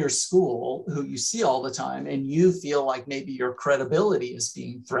someone in your school who you see all the time, and you feel like maybe your credibility is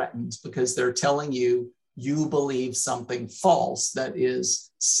being threatened because they're telling you believe something false that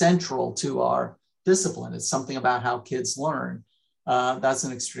is central to our discipline. It's something about how kids learn. That's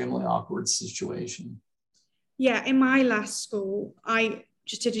an extremely awkward situation. Yeah, in my last school, I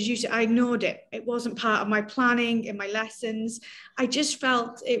just did as you said, I ignored it. It wasn't part of my planning in my lessons. I just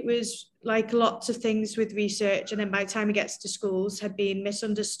felt it was like lots of things with research, and then by the time it gets to schools, had been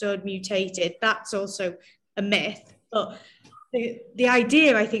misunderstood, mutated. That's also a myth. But the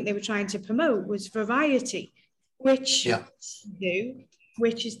idea I think they were trying to promote was variety, which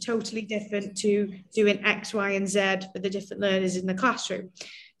which is totally different to doing X, Y, and Z for the different learners in the classroom.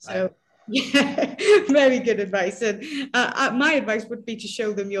 So. Right. Yeah, very good advice. And my advice would be to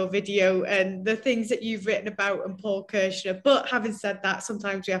show them your video and the things that you've written about, and Paul Kirshner. But having said that,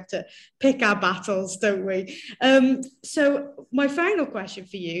 sometimes we have to pick our battles, don't we? So my final question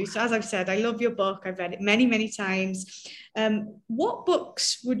for you. So as I've said, I love your book. I've read it many, many times. What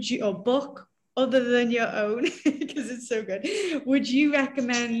books would you, or book other than your own, because it's so good, would you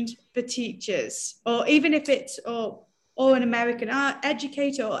recommend for teachers, or even if it's or an American art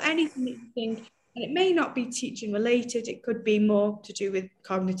educator, or anything that you think, and it may not be teaching related, it could be more to do with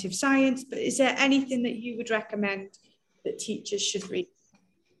cognitive science, but is there anything that you would recommend that teachers should read?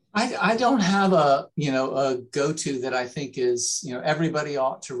 I don't have a go-to that I think is, everybody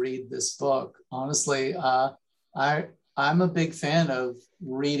ought to read this book. Honestly, I'm a big fan of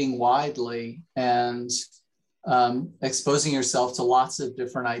reading widely and exposing yourself to lots of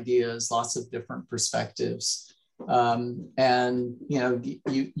different ideas, lots of different perspectives. And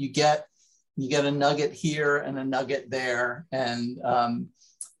you get a nugget here and a nugget there, and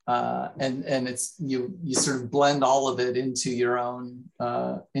it's you sort of blend all of it into your own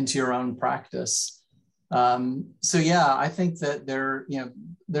practice. So yeah, I think that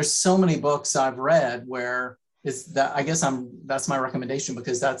there's so many books I've read where it's that, I guess that's my recommendation,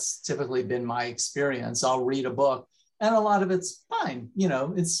 because that's typically been my experience. I'll read a book And a lot of it's fine. You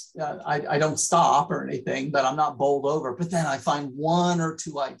know, it's I don't stop or anything, but I'm not bowled over. But then I find one or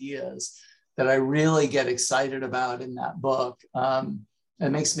two ideas that I really get excited about in that book. It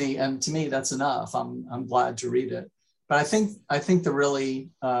makes me, and to me, that's enough. I'm glad to read it. But I think the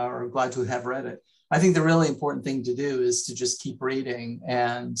really, or glad to have read it. I think the really important thing to do is to just keep reading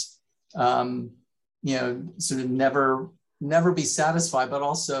and, you know, sort of never be satisfied, but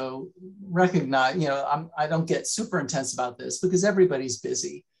also recognize, you know, I don't get super intense about this because everybody's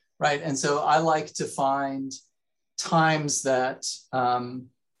busy, right? And so I like to find times that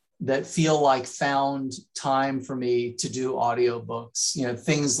that feel like found time for me to do audiobooks, you know,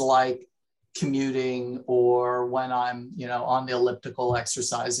 things like commuting or when I'm, you know, on the elliptical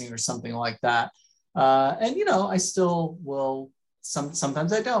exercising or something like that. And, you know, I still will,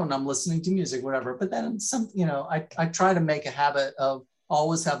 sometimes I don't, I'm listening to music, whatever, but then you know, I try to make a habit of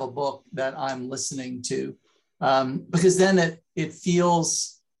always have a book that I'm listening to, because then it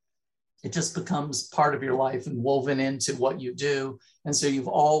feels, it just becomes part of your life and woven into what you do. And so you've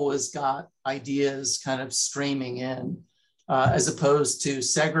always got ideas kind of streaming in, as opposed to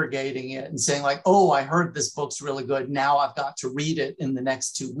segregating it and saying like, oh, I heard this book's really good. Now I've got to read it in the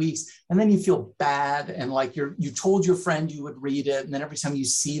next 2 weeks. And then you feel bad. And like you told your friend you would read it. And then every time you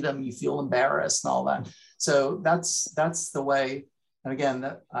see them, you feel embarrassed and all that. So that's the way. And again,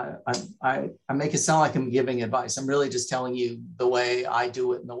 that I make it sound like I'm giving advice. I'm really just telling you the way I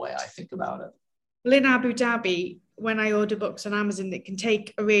do it and the way I think about it. Well, in Abu Dhabi, when I order books on Amazon, it can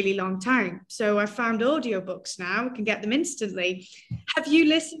take a really long time. So I found audiobooks now, I can get them instantly. Have you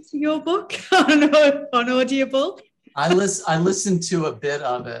listened to your book on Audible? I listened to a bit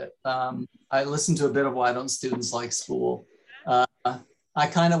of it. I listened to a bit of Why Don't Students Like School? I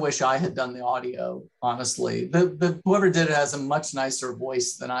kind of wish I had done the audio, honestly. Whoever did it has a much nicer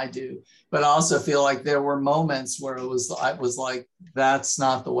voice than I do. But I also feel like there were moments where I was like, that's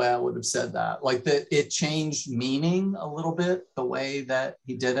not the way I would have said that. Like that it changed meaning a little bit, the way that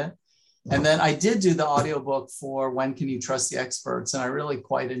he did it. And then I did do the audiobook for When Can You Trust the Experts? And I really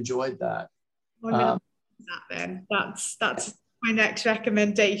quite enjoyed that. That's my next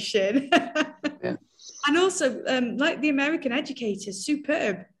recommendation. Yeah. And also, like The American Educators,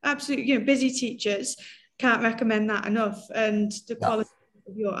 superb, absolutely, you know, busy teachers, can't recommend that enough. And the quality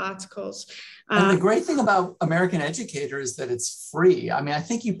of your articles. And the great thing about American Educator is that it's free. I mean, I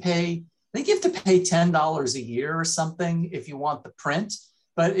think you have to pay $10 a year or something if you want the print.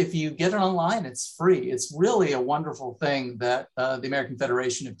 But if you get it online, it's free. It's really a wonderful thing that the American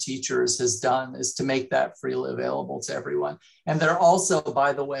Federation of Teachers has done, is to make that freely available to everyone. And they're also,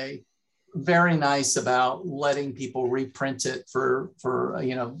 by the way, very nice about letting people reprint it for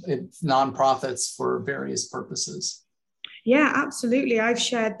you know, nonprofits for various purposes. Yeah, absolutely. I've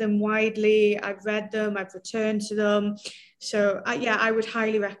shared them widely. I've read them. I've returned to them. So yeah, I would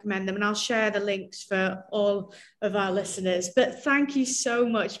highly recommend them, and I'll share the links for all of our listeners. But thank you so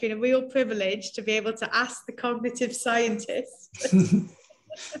much. It's been a real privilege to be able to ask the cognitive scientist.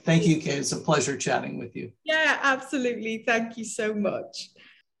 Thank you, Kate. It's a pleasure chatting with you. Yeah, absolutely. Thank you so much.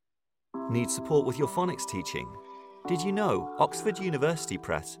 Need support with your phonics teaching? Did you know Oxford University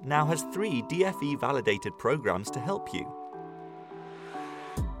Press now has 3 DFE validated programs to help you?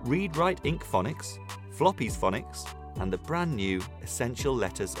 Read Write Inc Phonics, Floppy's Phonics, and the brand new Essential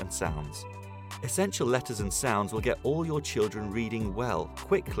Letters and Sounds. Essential Letters and Sounds will get all your children reading well,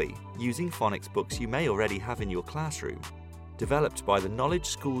 quickly, using phonics books you may already have in your classroom. Developed by the Knowledge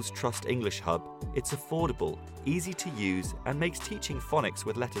Schools Trust English Hub, it's affordable, easy to use, and makes teaching phonics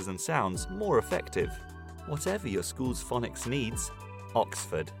with letters and sounds more effective. Whatever your school's phonics needs,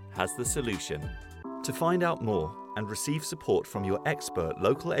 Oxford has the solution. To find out more and receive support from your expert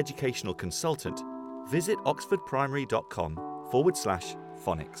local educational consultant, visit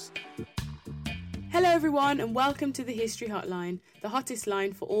oxfordprimary.com/phonics. Hello everyone and welcome to the History Hotline, the hottest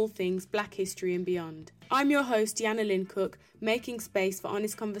line for all things Black history and beyond. I'm your host Yana Lynn Cook, making space for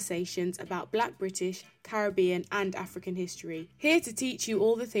honest conversations about Black British, Caribbean and African history. Here to teach you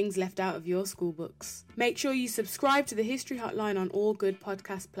all the things left out of your school books. Make sure you subscribe to the History Hotline on all good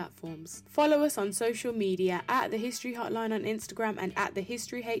podcast platforms. Follow us on social media at the History Hotline on Instagram and at the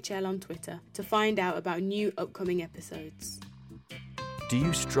History HL on Twitter to find out about new upcoming episodes. Do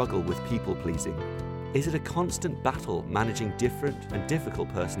you struggle with people pleasing? Is it a constant battle managing different and difficult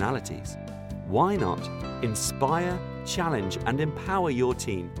personalities? Why not inspire, challenge and empower your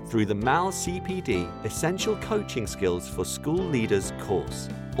team through the MAL CPD Essential Coaching Skills for School Leaders course,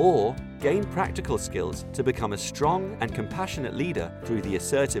 or gain practical skills to become a strong and compassionate leader through the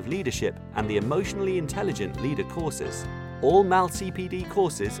Assertive Leadership and the Emotionally Intelligent Leader courses. All MAL CPD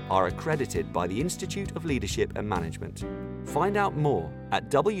courses are accredited by the Institute of Leadership and Management. Find out more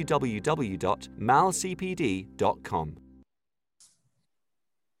at www.malcpd.com.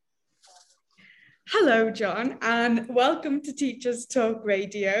 Hello, John, and welcome to Teachers Talk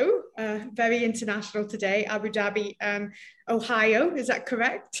Radio. Very international today, Abu Dhabi, Ohio. Is that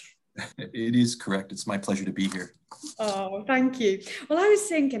correct? It is correct. It's my pleasure to be here. Oh, thank you. Well, I was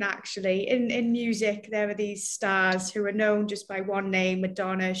thinking actually, in music, there are these stars who are known just by one name: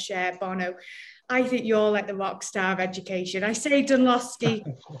 Madonna, Cher, Bono. I think you're like the rock star of education. I say Dunlosky,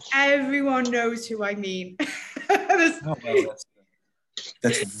 everyone knows who I mean. Oh, well,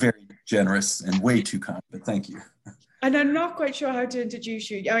 that's very generous and way too kind, but thank you. And I'm not quite sure how to introduce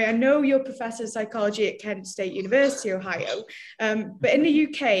you. I know you're Professor of Psychology at Kent State University, Ohio, but in the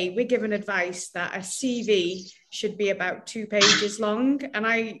UK, we're given advice that a CV should be about 2 pages long, and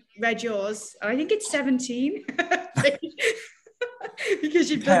I read yours, and I think it's 17.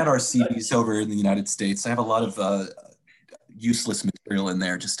 Because We've had our CVs over in the United States. I have a lot of useless material in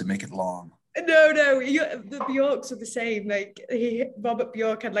there just to make it long. No, the Bjorks are the same. Like Robert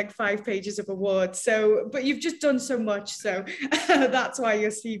Bjork had like 5 pages of awards. So, but you've just done so much. So that's why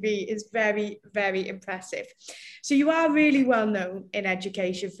your CV is very, very impressive. So you are really well known in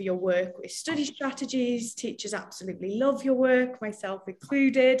education for your work with study strategies. Teachers absolutely love your work, myself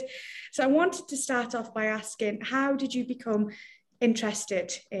included. So I wanted to start off by asking, how did you become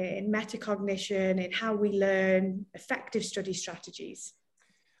interested in metacognition, in how we learn, effective study strategies?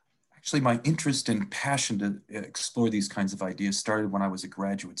 Actually, my interest and passion to explore these kinds of ideas started when I was a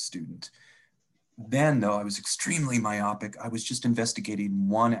graduate student. Then, though, I was extremely myopic. I was just investigating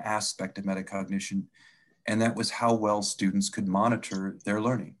one aspect of metacognition, and that was how well students could monitor their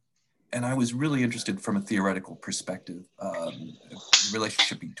learning. And I was really interested from a theoretical perspective, the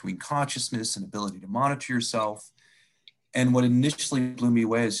relationship between consciousness and ability to monitor yourself. And what initially blew me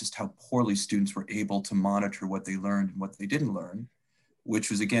away is just how poorly students were able to monitor what they learned and what they didn't learn,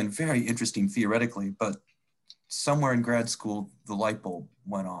 which was, again, very interesting theoretically, but somewhere in grad school, the light bulb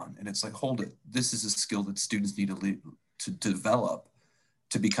went on. And it's like, hold it, this is a skill that students need to develop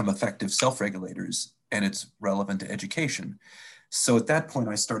to become effective self-regulators, and it's relevant to education. So at that point,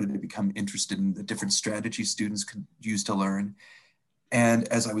 I started to become interested in the different strategies students could use to learn. And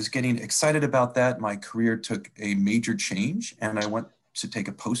as I was getting excited about that, my career took a major change, and I went to take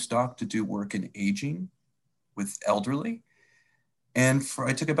a postdoc to do work in aging with elderly. And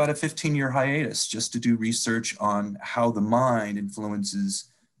I took about a 15-year hiatus just to do research on how the mind how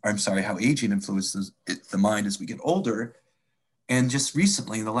aging influences the mind as we get older. And just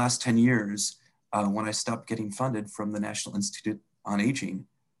recently, in the last 10 years, when I stopped getting funded from the National Institute on Aging,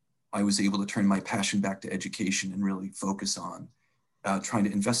 I was able to turn my passion back to education and really focus on trying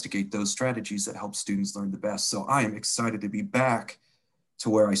to investigate those strategies that help students learn the best. So I am excited to be back to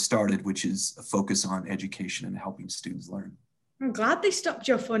where I started, which is a focus on education and helping students learn. I'm glad they stopped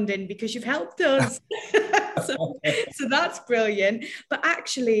your funding because you've helped us. so that's brilliant. But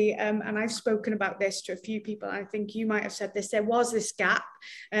actually, and I've spoken about this to a few people, I think you might have said this, there was this gap,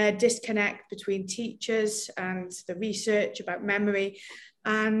 disconnect between teachers and the research about memory.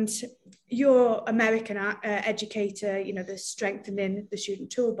 And your American educator, the strengthening the student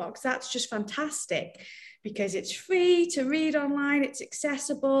toolbox, that's just fantastic, because it's free to read online, it's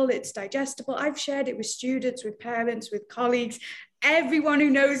accessible, it's digestible. I've shared it with students, with parents, with colleagues. Everyone who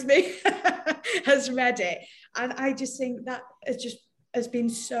knows me has read it. And I just think that has been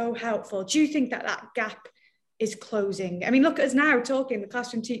so helpful. Do you think that gap is closing? I mean, look at us now talking, the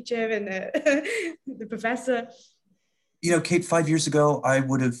classroom teacher and the professor. Kate, 5 years ago, I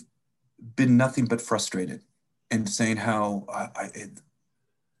would have been nothing but frustrated and saying how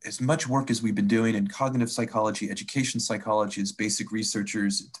as much work as we've been doing in cognitive psychology, education psychology, as basic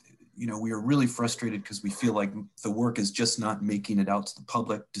researchers, we are really frustrated because we feel like the work is just not making it out to the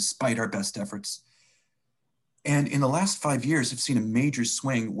public despite our best efforts. And in the last 5 years, I've seen a major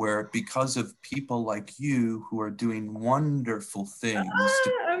swing where, because of people like you who are doing wonderful things.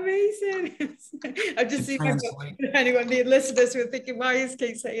 Amazing. I've just seen anyone, the listeners who are thinking, why is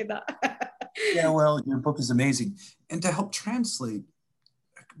Kate saying that? Yeah, well, your book is amazing. And to help translate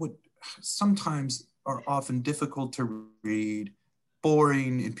what sometimes are often difficult to read,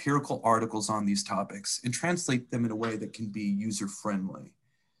 boring empirical articles on these topics, and translate them in a way that can be user-friendly.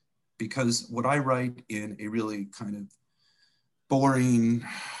 Because what I write in a really kind of boring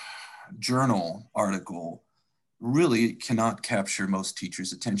journal article really cannot capture most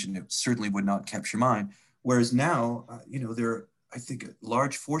teachers' attention. It certainly would not capture mine. Whereas now, there are, I think, a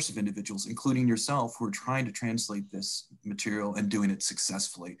large force of individuals, including yourself, who are trying to translate this material and doing it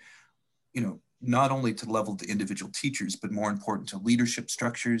successfully. not only to level to individual teachers, but more important to leadership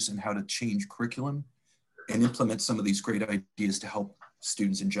structures and how to change curriculum and implement some of these great ideas to help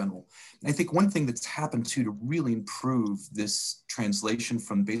students in general. And I think one thing that's happened too to really improve this translation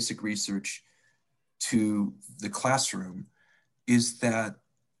from basic research to the classroom is that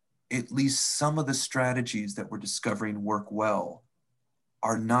at least some of the strategies that we're discovering work well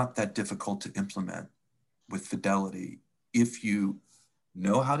are not that difficult to implement with fidelity if you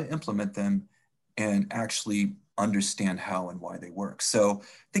know how to implement them and actually understand how and why they work. So I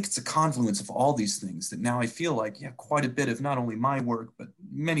think it's a confluence of all these things that now I feel like, yeah, quite a bit of not only my work, but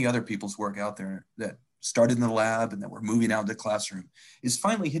many other people's work out there that started in the lab and that we're moving out of the classroom is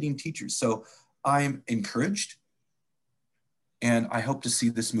finally hitting teachers. So I'm encouraged and I hope to see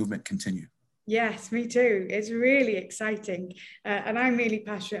this movement continue. Yes, me too. It's really exciting. And I'm really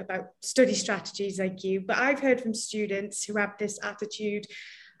passionate about study strategies like you, but I've heard from students who have this attitude,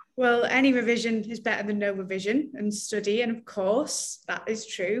 well, any revision is better than no revision and study. And of course, that is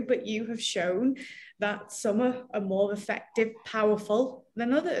true, but you have shown that some are more effective, powerful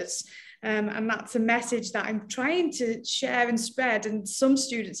than others. And that's a message that I'm trying to share and spread. And some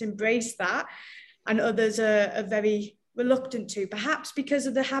students embrace that and others are very reluctant to, perhaps because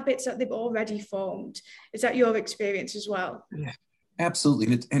of the habits that they've already formed. Is that your experience as well? Yeah.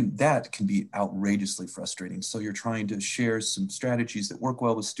 Absolutely, and that can be outrageously frustrating. So you're trying to share some strategies that work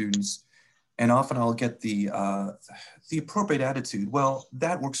well with students, and often I'll get the appropriate attitude, well,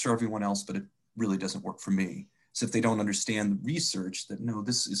 that works for everyone else, but it really doesn't work for me. So if they don't understand the research that, no,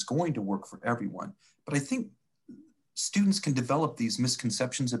 this is going to work for everyone. But I think students can develop these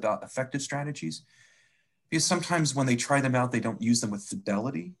misconceptions about effective strategies because sometimes when they try them out, they don't use them with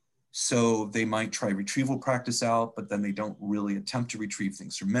fidelity. So they might try retrieval practice out, but then they don't really attempt to retrieve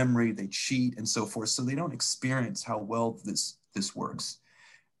things from memory, they cheat and so forth. So they don't experience how well this works.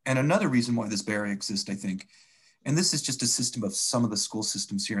 And another reason why this barrier exists, I think, and this is just a system of some of the school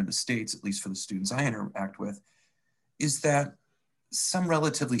systems here in the States, at least for the students I interact with, is that some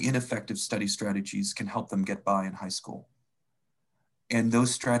relatively ineffective study strategies can help them get by in high school. And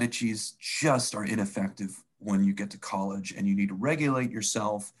those strategies just are ineffective when you get to college and you need to regulate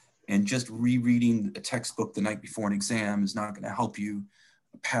yourself. And just rereading a textbook the night before an exam is not going to help you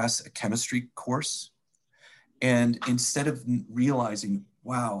pass a chemistry course. And instead of realizing,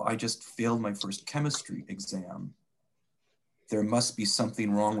 wow, I just failed my first chemistry exam, there must be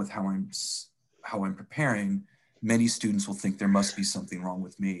something wrong with how I'm preparing, many students will think there must be something wrong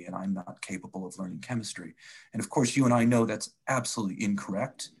with me and I'm not capable of learning chemistry. And of course, you and I know that's absolutely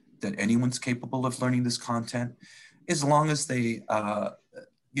incorrect, that anyone's capable of learning this content, as long as they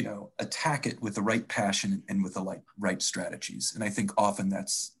attack it with the right passion and with the right strategies. And I think often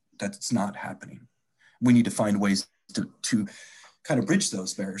that's not happening. We need to find ways to kind of bridge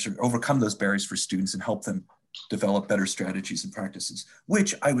those barriers or overcome those barriers for students and help them develop better strategies and practices,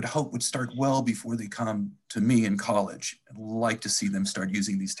 which I would hope would start well before they come to me in college. I'd like to see them start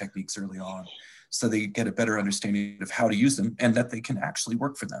using these techniques early on so they get a better understanding of how to use them and that they can actually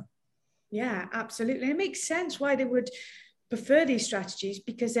work for them. Yeah, absolutely. It makes sense why they would prefer these strategies,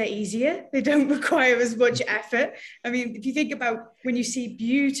 because they're easier. They don't require as much effort. I mean, if you think about when you see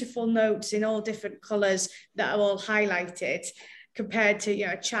beautiful notes in all different colors that are all highlighted, compared to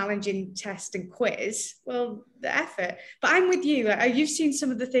a challenging test and quiz, well, the effort. But I'm with you. You've seen some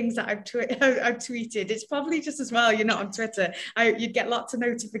of the things that I've tweeted. It's probably just as well you're not on Twitter. You'd get lots of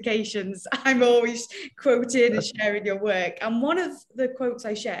notifications. I'm always quoting and sharing your work. And one of the quotes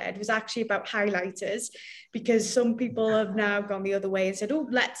I shared was actually about highlighters, because some people have now gone the other way and said, oh,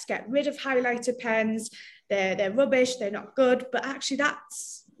 let's get rid of highlighter pens. They're rubbish. They're not good. But actually,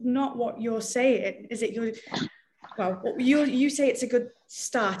 that's not what you're saying, is it? Well, you say it's a good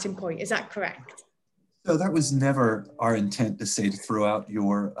starting point. Is that correct? So that was never our intent to say to throw out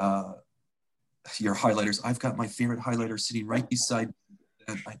your highlighters. I've got my favorite highlighter sitting right beside me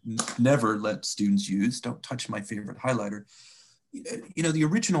that I never let students use. Don't touch my favorite highlighter. The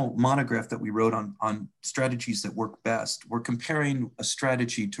original monograph that we wrote on strategies that work best, we're comparing a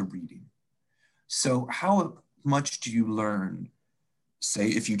strategy to reading. So how much do you learn, say,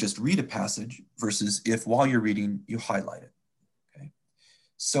 if you just read a passage versus if while you're reading, you highlight it, okay?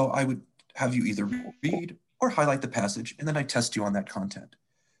 So I would have you either read or highlight the passage, and then I test you on that content.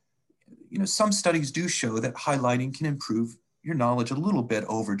 Some studies do show that highlighting can improve your knowledge a little bit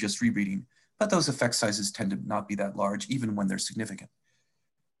over just rereading, but those effect sizes tend to not be that large, even when they're significant.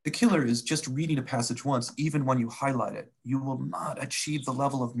 The killer is just reading a passage once, even when you highlight it, you will not achieve the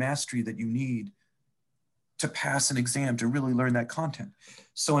level of mastery that you need to pass an exam, to really learn that content.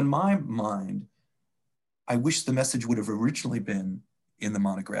 So in my mind, I wish the message would have originally been, in the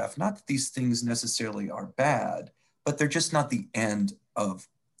monograph. Not that these things necessarily are bad, but they're just not the end of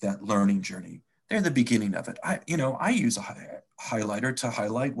that learning journey. They're the beginning of it. I use a highlighter to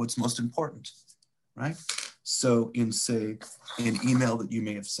highlight what's most important, right? So in, say, an email that you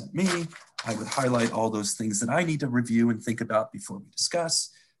may have sent me, I would highlight all those things that I need to review and think about before we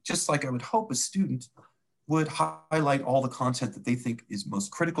discuss, just like I would hope a student would highlight all the content that they think is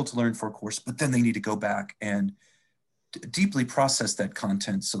most critical to learn for a course, but then they need to go back and deeply process that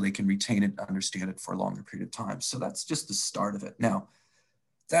content so they can retain it and understand it for a longer period of time. So that's just the start of it. Now,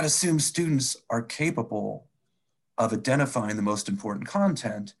 that assumes students are capable of identifying the most important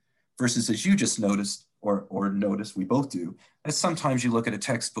content versus, as you just noticed, or notice, we both do, as sometimes you look at a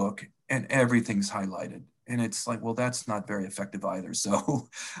textbook and everything's highlighted. And it's like, well, that's not very effective either. So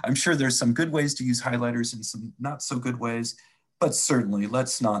I'm sure there's some good ways to use highlighters and some not so good ways, but certainly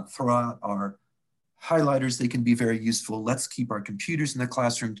let's not throw out our highlighters. They can be very useful. Let's keep our computers in the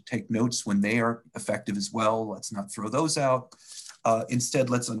classroom to take notes when they are effective as well. Let's not throw those out. Instead,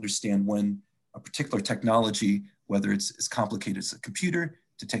 let's understand when a particular technology, whether it's as complicated as a computer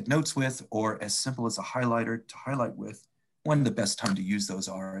to take notes with, or as simple as a highlighter to highlight with, when the best time to use those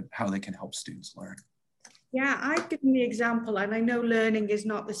are and how they can help students learn. Yeah, I've given the example, and I know learning is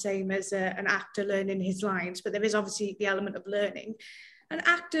not the same as an actor learning his lines, but there is obviously the element of learning. An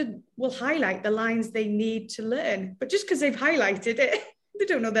actor will highlight the lines they need to learn, but just because they've highlighted it, they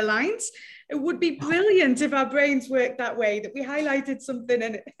don't know their lines. It would be brilliant if our brains worked that way, that we highlighted something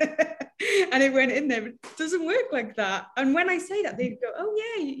and and it went in there. It doesn't work like that. And when I say that, they go, oh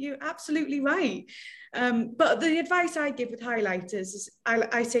yeah, you're absolutely right. But the advice I give with highlighters is,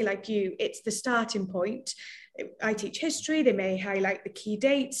 I say like you, it's the starting point. I teach history, they may highlight the key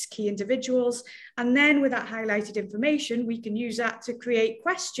dates, key individuals, and then with that highlighted information, we can use that to create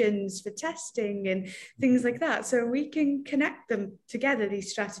questions for testing and things like that. So we can connect them together,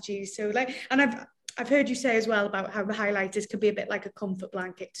 these strategies. So and I've heard you say as well about how the highlighters can be a bit like a comfort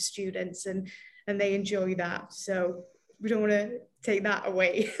blanket to students, and they enjoy that. So we don't want to take that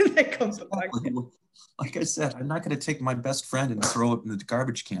away. Like I said, I'm not going to take my best friend and throw it in the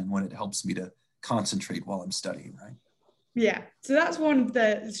garbage can when it helps me to concentrate while I'm studying, right? Yeah, so that's one of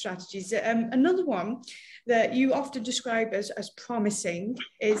the strategies. Another one that you often describe as promising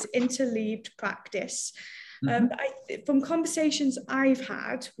is interleaved practice. From conversations I've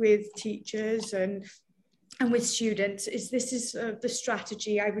had with teachers and with students, this is the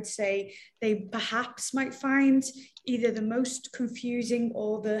strategy I would say they perhaps might find either the most confusing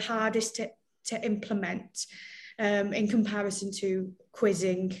or the hardest to implement. In comparison to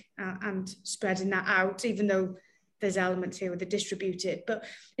quizzing and spreading that out, even though there's elements here with the distributed. But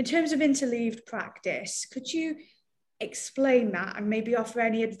in terms of interleaved practice, could you explain that and maybe offer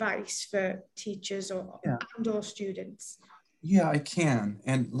any advice for teachers or students? Yeah, I can.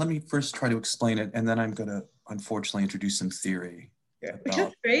 And let me first try to explain it, and then I'm going to unfortunately introduce some theory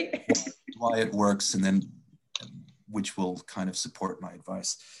about why it works, and then which will kind of support my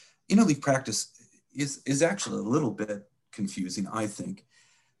advice. Interleaved practice is actually a little bit confusing, I think.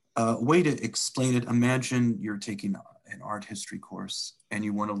 A way to explain it, imagine you're taking an art history course and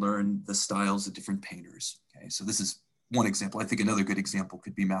you want to learn the styles of different painters. Okay, so this is one example. I think another good example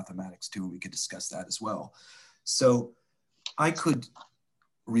could be mathematics too. We could discuss that as well. So I could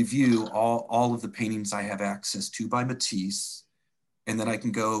review all of the paintings I have access to by Matisse, and then I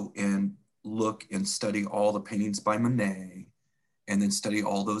can go and look and study all the paintings by Monet, and then study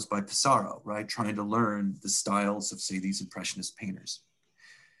all those by Pissarro, right? Trying to learn the styles of, say, these Impressionist painters.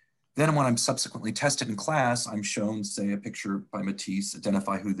 Then when I'm subsequently tested in class, I'm shown, say, a picture by Matisse,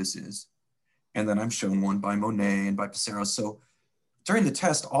 identify who this is. And then I'm shown one by Monet and by Pissarro. So during the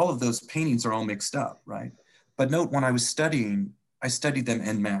test, all of those paintings are all mixed up, right? But note, when I was studying, I studied them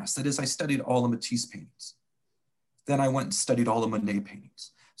en masse. That is, I studied all the Matisse paintings. Then I went and studied all the Monet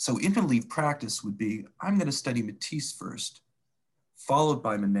paintings. So interleaved practice would be, I'm going to study Matisse first, followed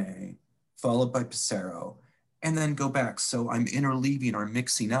by Monet, followed by Pissarro, and then go back. So I'm interleaving or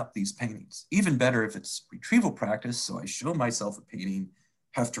mixing up these paintings. Even better if it's retrieval practice. So I show myself a painting,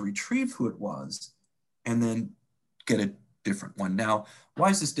 have to retrieve who it was, and then get a different one. Now, why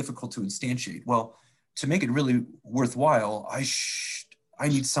is this difficult to instantiate? Well, to make it really worthwhile, I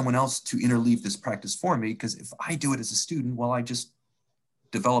need someone else to interleave this practice for me, because if I do it as a student, well, I just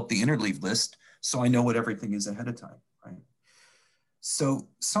develop the interleave list so I know what everything is ahead of time, right? So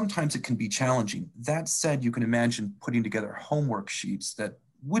sometimes it can be challenging. That said, you can imagine putting together homework sheets that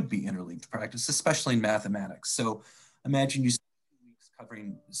would be interleaved practice, especially in mathematics. So imagine you spend 2 weeks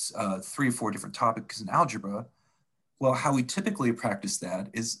covering 3 or 4 different topics in algebra. Well, how we typically practice that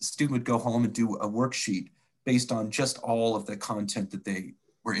is a student would go home and do a worksheet based on just all of the content that they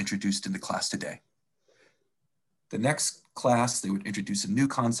were introduced in the class today. The next class, they would introduce a new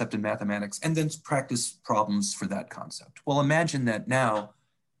concept in mathematics and then practice problems for that concept. Well, imagine that now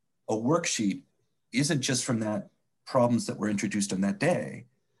a worksheet isn't just from that problems that were introduced on that day,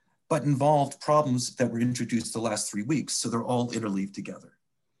 but involved problems that were introduced the last 3 weeks. So they're all interleaved together.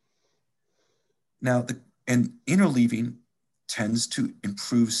 Now, and interleaving tends to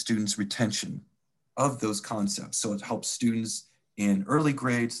improve students' retention of those concepts. So it helps students in early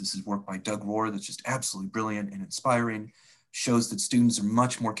grades. This is work by Doug Rohr that's just absolutely brilliant and inspiring, shows that students are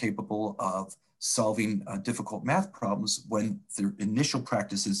much more capable of solving difficult math problems when their initial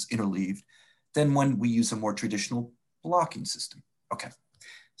practice is interleaved than when we use a more traditional blocking system. Okay,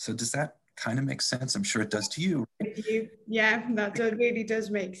 so does that kind of make sense? I'm sure it does to you. Yeah, that really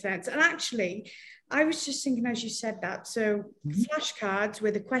does make sense. And actually, I was just thinking as you said that, so flashcards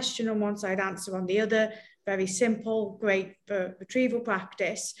with a question on one side, answer on the other, very simple, great for retrieval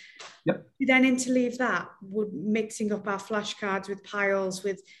practice. Yep. You then interleave that, would mixing up our flashcards with piles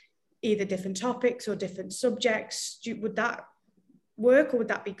with either different topics or different subjects. Would that work, or would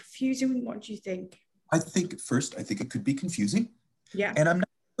that be confusing? What do you think? I think it could be confusing. Yeah. And I'm not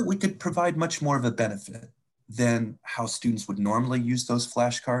sure we could provide much more of a benefit than how students would normally use those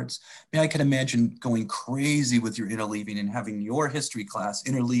flashcards. I mean, I can imagine going crazy with your interleaving and having your history class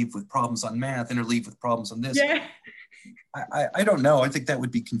interleave with problems on math, interleave with problems on this. Yeah. I don't know. I think that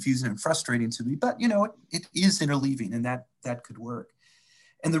would be confusing and frustrating to me, but you know, it is interleaving, and that could work.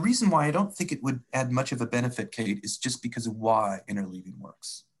 And the reason why I don't think it would add much of a benefit, Kate, is just because of why interleaving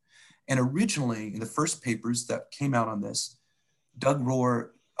works. And originally, in the first papers that came out on this, Doug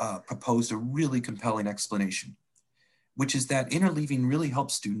Rohr proposed a really compelling explanation, which is that interleaving really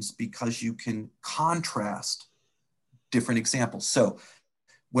helps students because you can contrast different examples. So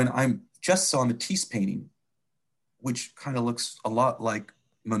when I just saw a Matisse painting, which kind of looks a lot like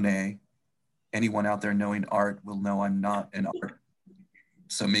Monet, anyone out there knowing art will know I'm not an art.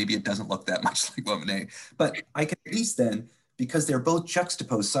 So maybe it doesn't look that much like Monet, but I can at least then, because they're both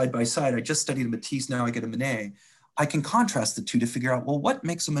juxtaposed side by side, I just studied a Matisse, now I get a Monet, I can contrast the two to figure out, well, what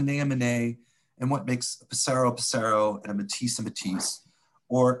makes a Monet, and what makes a Pissarro, and a Matisse?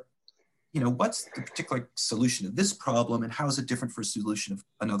 Or, you know, what's the particular solution of this problem, and how is it different for a solution of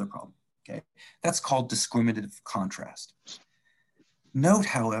another problem, okay? That's called discriminative contrast. Note,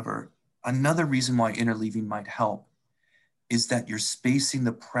 however, another reason why interleaving might help is that you're spacing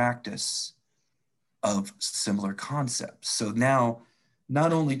the practice of similar concepts. So now,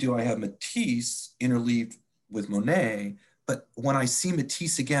 not only do I have Matisse interleaved with Monet, but when I see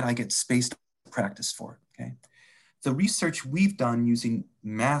Matisse again, I get spaced practice for it, okay? The research we've done using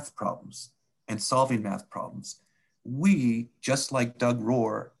math problems and solving math problems, we, just like Doug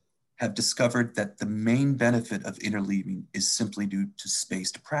Rohr, have discovered that the main benefit of interleaving is simply due to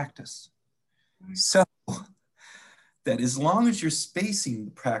spaced practice. So that as long as you're spacing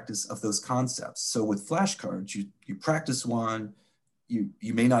the practice of those concepts, so with flashcards, you practice one,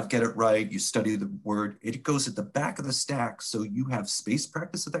 you may not get it right, you study the word, it goes at the back of the stack, so you have space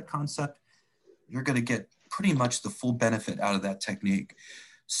practice of that concept, you're gonna get pretty much the full benefit out of that technique.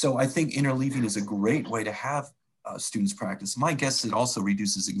 So I think interleaving is a great way to have students practice. My guess, it also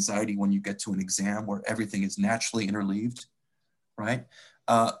reduces anxiety when you get to an exam where everything is naturally interleaved, right?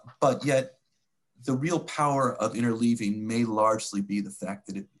 But yet, the real power of interleaving may largely be the fact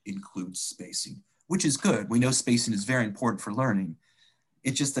that it includes spacing, which is good. We know spacing is very important for learning.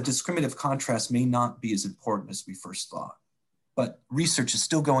 It's just that discriminative contrast may not be as important as we first thought. But research is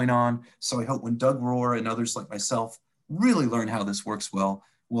still going on, so I hope when Doug Rohr and others like myself really learn how this works well,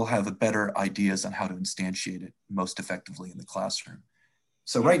 we'll have better ideas on how to instantiate it most effectively in the classroom.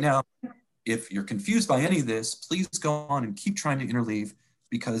 So right now, if you're confused by any of this, please go on and keep trying to interleave,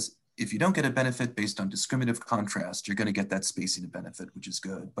 because if you don't get a benefit based on discriminative contrast, you're going to get that spacing benefit, which is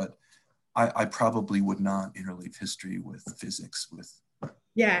good. But I probably would not interleave history with physics with.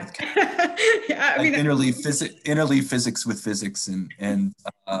 Yeah. Yeah, I mean, interleave physics with physics and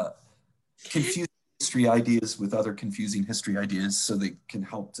confuse history ideas with other confusing history ideas so they can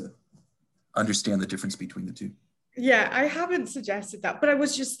help to understand the difference between the two. Yeah, I haven't suggested that, but I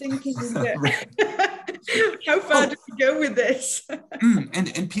was just thinking that how far do we go with this?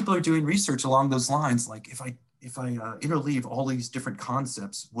 And people are doing research along those lines. Like if I interleave all these different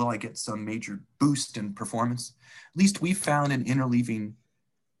concepts, will I get some major boost in performance? At least we found in interleaving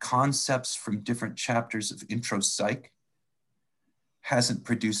concepts from different chapters of intro psych hasn't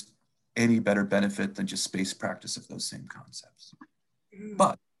produced any better benefit than just space practice of those same concepts.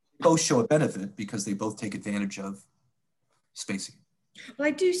 But both show a benefit because they both take advantage of spacing. Well,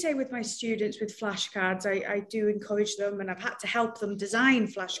 I do say with my students with flashcards, I do encourage them, and I've had to help them design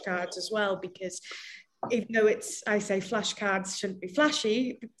flashcards as well, because even though I say flashcards shouldn't be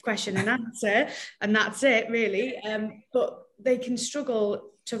flashy, question and answer, and that's it really. But they can struggle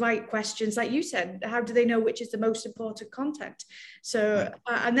to write questions like you said. How do they know which is the most important content? So,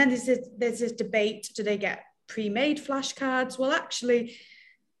 and then there's this debate: do they get pre-made flashcards? Well, actually,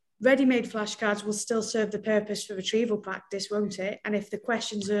 ready-made flashcards will still serve the purpose for retrieval practice, won't it? And if the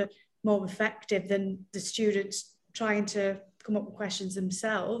questions are more effective than the students trying to come up with questions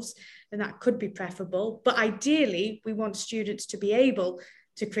themselves, then that could be preferable. But ideally, we want students to be able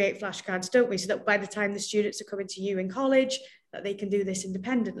to create flashcards, don't we? So that by the time the students are coming to you in college, that they can do this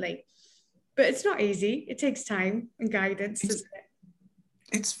independently. But it's not easy. It takes time and guidance, doesn't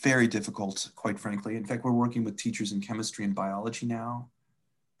it? It's very difficult, quite frankly. In fact, we're working with teachers in chemistry and biology now,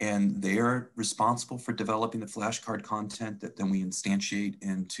 and they are responsible for developing the flashcard content that then we instantiate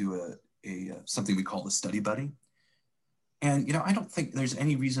into something we call the study buddy. And, you know, I don't think there's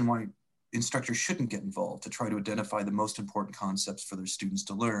any reason why instructors shouldn't get involved to try to identify the most important concepts for their students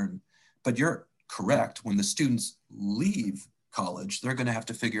to learn. But you're correct, when the students leave college, they're going to have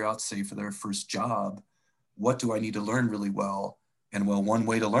to figure out, say, for their first job, what do I need to learn really well? And well, one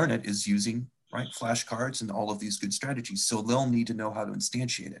way to learn it is using flashcards and all of these good strategies. So they'll need to know how to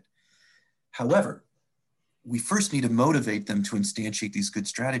instantiate it. However, we first need to motivate them to instantiate these good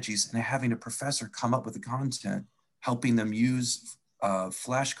strategies, and having a professor come up with the content, helping them use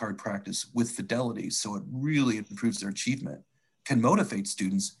flashcard practice with fidelity so it really improves their achievement, can motivate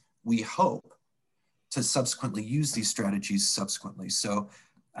students, we hope, to subsequently use these strategies subsequently. So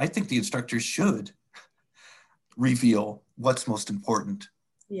I think the instructors should reveal what's most important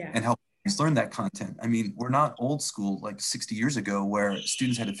and help learn that content. I mean, we're not old school like 60 years ago where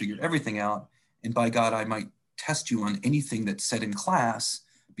students had to figure everything out. And by God, I might test you on anything that's said in class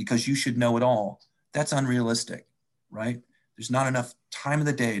because you should know it all. That's unrealistic, right? There's not enough time of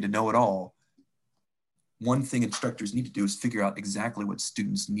the day to know it all. One thing instructors need to do is figure out exactly what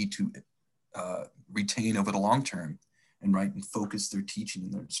students need to retain over the long term and focus their teaching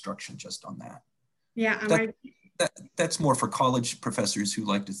and their instruction just on that. Yeah, that's more for college professors who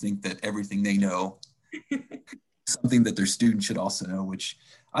like to think that everything they know something that their students should also know, which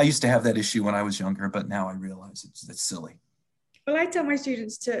I used to have that issue when I was younger, but now I realize it's silly. Well, I tell my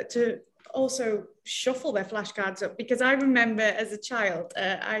students to also shuffle their flashcards up, because I remember as a child,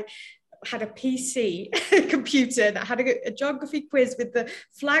 I had a PC computer that had a geography quiz with the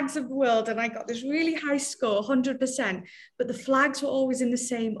flags of the world, and I got this really high score, 100%, but the flags were always in the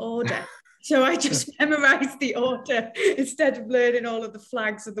same order. So I just memorized the order instead of learning all of the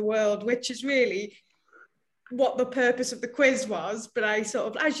flags of the world, which is really what the purpose of the quiz was. But I sort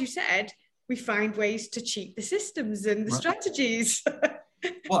of, as you said, we find ways to cheat the systems and the strategies.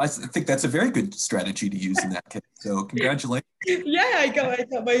 Well, I think that's a very good strategy to use in that case. So congratulations. Yeah, I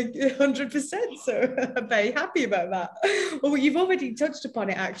got my 100%. So I'm very happy about that. Well, you've already touched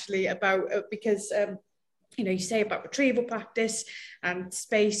upon it actually about, because you say about retrieval practice and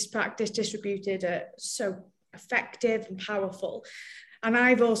space practice distributed are so effective and powerful. And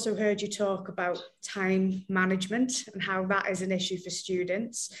I've also heard you talk about time management and how that is an issue for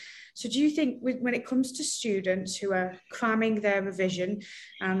students. So do you think when it comes to students who are cramming their revision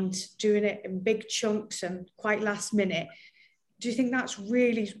and doing it in big chunks and quite last minute, do you think that's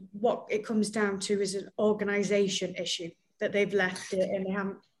really what it comes down to, is an organisation issue, that they've left it and they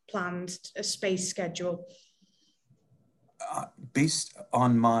haven't planned a space schedule? Based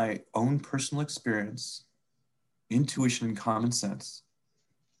on my own personal experience, intuition and common sense,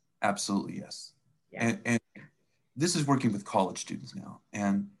 absolutely yes. Yeah. And this is working with college students now.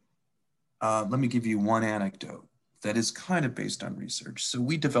 And let me give you one anecdote that is kind of based on research. So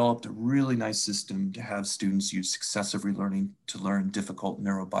we developed a really nice system to have students use successive relearning to learn difficult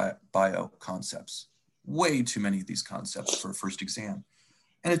neurobio concepts. Way too many of these concepts for a first exam.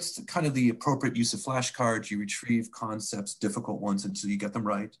 And it's kind of the appropriate use of flashcards. You retrieve concepts, difficult ones, until you get them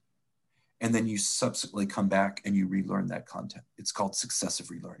right. And then you subsequently come back and you relearn that content. It's called successive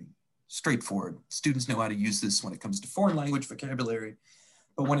relearning. Straightforward. Students know how to use this when it comes to foreign language vocabulary.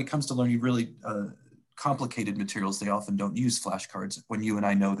 But when it comes to learning really complicated materials, they often don't use flashcards when you and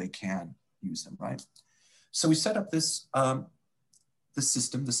I know they can use them, right? So we set up this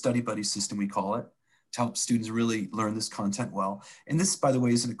system, the Study Buddy system, we call it, to help students really learn this content well. And this, by the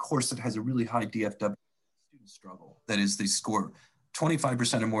way, is in a course that has a really high DFW student struggle. That is, they score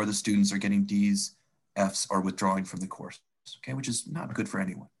 25% or more of the students are getting Ds, Fs, or withdrawing from the course, okay, which is not good for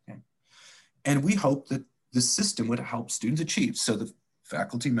anyone, okay? And we hope that this system would help students achieve. So the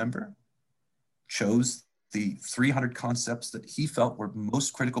faculty member chose the 300 concepts that he felt were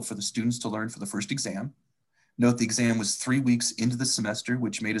most critical for the students to learn for the first exam. Note the exam was 3 weeks into the semester,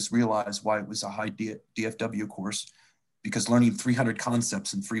 which made us realize why it was a high DFW course, because learning 300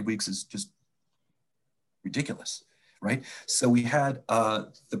 concepts in 3 weeks is just ridiculous, right? So we had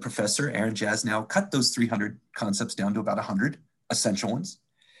the professor, Aaron Jasnow, cut those 300 concepts down to about 100 essential ones.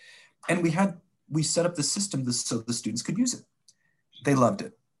 And we set up the system so the students could use it. They loved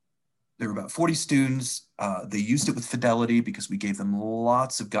it. There were about 40 students. They used it with fidelity because we gave them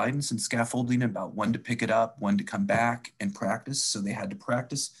lots of guidance and scaffolding about when to pick it up, when to come back and practice. So they had to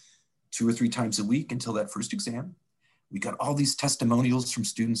practice 2 or 3 times a week until that first exam. We got all these testimonials from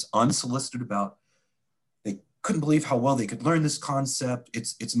students unsolicited about they couldn't believe how well they could learn this concept.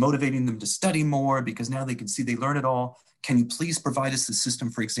 It's motivating them to study more because now they can see they learn it all. Can you please provide us the system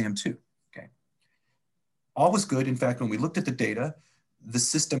for exam 2? Okay. All was good. In fact, when we looked at the data, the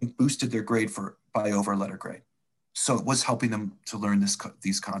system boosted their grade by over a letter grade. So it was helping them to learn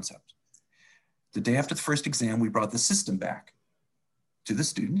these concepts. The day after the first exam, we brought the system back to the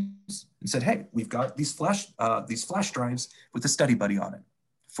students and said, hey, we've got these flash drives with a study buddy on it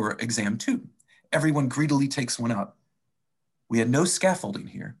for exam 2. Everyone greedily takes one up. We had no scaffolding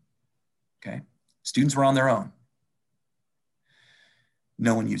here, okay? Students were on their own.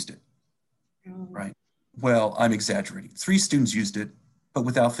 No one used it, right? Well, I'm exaggerating. 3 students used it, but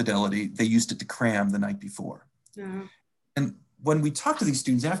without fidelity. They used it to cram the night before. And when we talked to these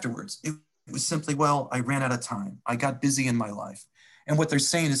students afterwards, it was simply, well, I ran out of time. I got busy in my life. And what they're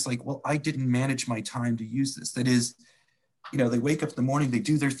saying is like, well, I didn't manage my time to use this. That is, they wake up in the morning, they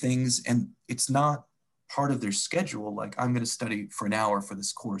do their things, and it's not part of their schedule. Like, I'm going to study for an hour for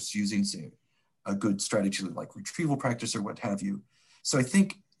this course using, say, a good strategy like retrieval practice or what have you. So I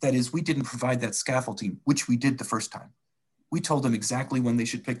think that is, we didn't provide that scaffolding, which we did the first time. We told them exactly when they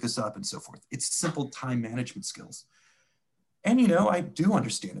should pick this up and so forth. It's simple time management skills. And, I do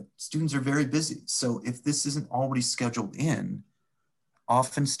understand it. Students are very busy. So if this isn't already scheduled in,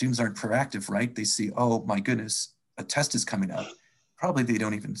 often students aren't proactive, right? They see, oh my goodness, a test is coming up. Probably they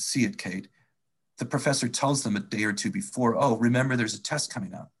don't even see it, Kate. The professor tells them a day or 2 before, oh, remember there's a test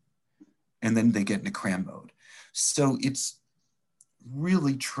coming up. And then they get into cram mode. So it's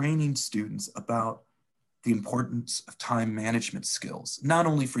really training students about the importance of time management skills, not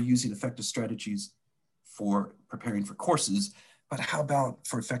only for using effective strategies for preparing for courses, but how about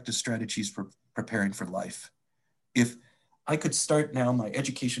for effective strategies for preparing for life? If I could start now my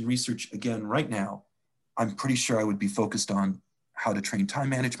education research again right now, I'm pretty sure I would be focused on how to train time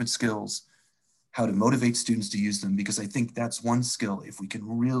management skills, how to motivate students to use them, because I think that's one skill, if we can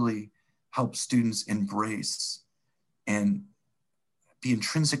really help students embrace and be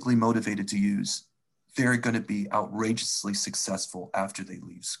intrinsically motivated to use, they're going to be outrageously successful after they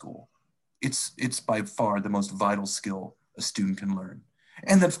leave school. It's by far the most vital skill a student can learn.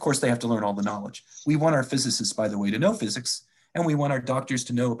 And then, of course, they have to learn all the knowledge. We want our physicists, by the way, to know physics, and we want our doctors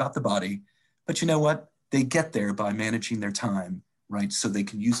to know about the body. But you know what? They get there by managing their time, right? So they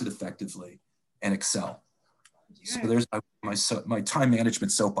can use it effectively and excel. So there's my time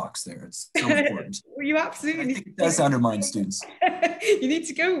management soapbox there. It's so important. Well, you absolutely. I think it does undermine students. You need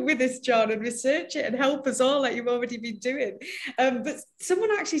to go with us, John, and research it and help us all like you've already been doing. But someone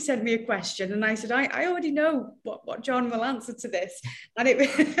actually sent me a question and I said, I already know what John will answer to this. And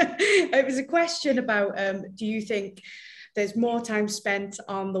it was a question about, do you think there's more time spent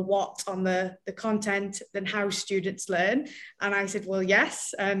on the what, on the content, than how students learn? And I said, well,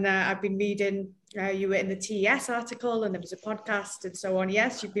 yes. And I've been reading, you were in the TES article and there was a podcast and so on.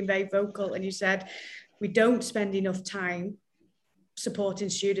 Yes, you've been very vocal and you said, we don't spend enough time supporting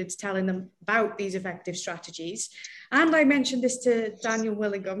students, telling them about these effective strategies. And I mentioned this to Daniel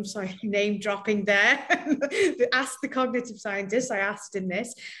Willingham, sorry, name dropping there. Ask the cognitive scientist, I asked him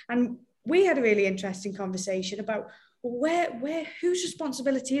this. And we had a really interesting conversation about whose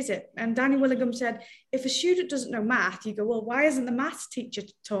responsibility is it? And Daniel Willingham said, if a student doesn't know math, you go, well, why hasn't the maths teacher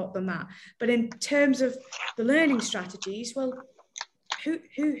taught them that? But in terms of the learning strategies, well,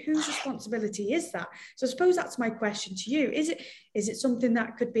 whose responsibility is that? So I suppose that's my question to you. Is it something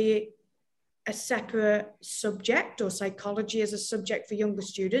that could be a separate subject, or psychology as a subject for younger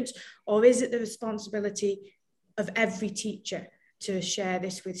students, or is it the responsibility of every teacher to share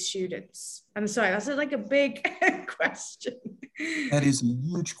this with students? I'm sorry, that's like a big question. That is a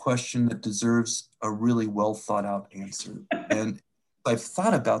huge question that deserves a really well thought out answer. And I've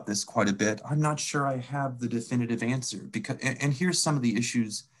thought about this quite a bit. I'm not sure I have the definitive answer, because, and here's some of the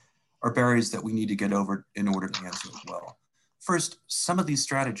issues or barriers that we need to get over in order to answer it well. First, some of these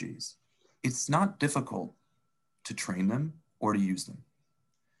strategies, it's not difficult to train them or to use them.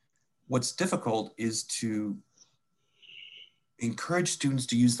 What's difficult is to encourage students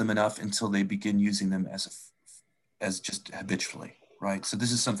to use them enough until they begin using them as just habitually, right? So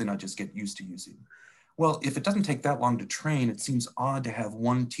this is something I just get used to using. Well, if it doesn't take that long to train, it seems odd to have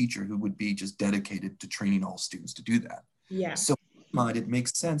one teacher who would be just dedicated to training all students to do that. Yeah. So in my mind, it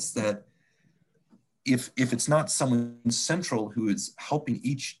makes sense that if it's not someone central who is helping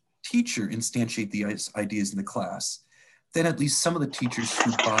each teacher instantiate the ideas in the class, then at least some of the teachers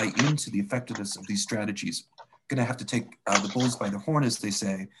who buy into the effectiveness of these strategies are going to have to take the bulls by the horn, as they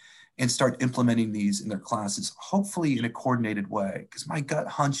say, and start implementing these in their classes, hopefully in a coordinated way. Because my gut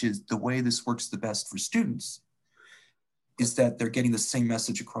hunch is the way this works the best for students is that they're getting the same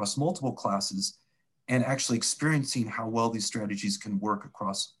message across multiple classes and actually experiencing how well these strategies can work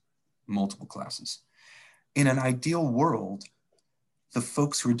across multiple classes. In an ideal world, the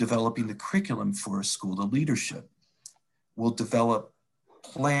folks who are developing the curriculum for a school, the leadership, will develop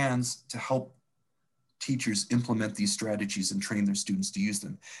plans to help teachers implement these strategies and train their students to use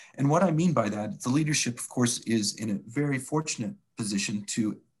them. And what I mean by that, the leadership, of course, is in a very fortunate position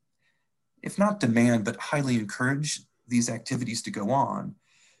to, if not demand, but highly encourage these activities to go on.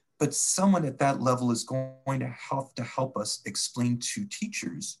 But someone at that level is going to have to help us explain to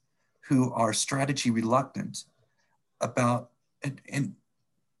teachers who are strategy reluctant about, and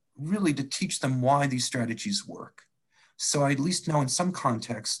really to teach them why these strategies work. So I at least know in some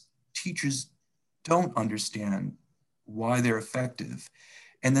contexts, teachers don't understand why they're effective,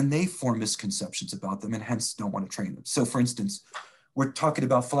 and then they form misconceptions about them and hence don't want to train them. So for instance, we're talking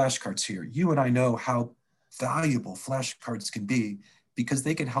about flashcards here. You and I know how valuable flashcards can be because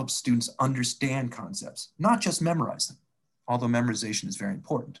they can help students understand concepts, not just memorize them, although memorization is very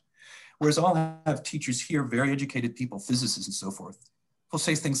important. Whereas I'll have teachers here, very educated people, physicists and so forth, will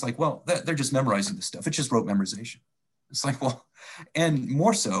say things like, well, they're just memorizing this stuff. It's just rote memorization. It's like, well, and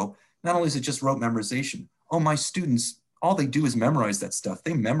more so, not only is it just rote memorization, oh, my students, all they do is memorize that stuff.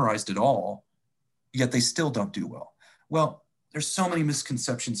 They memorized it all, yet they still don't do well. Well, there's so many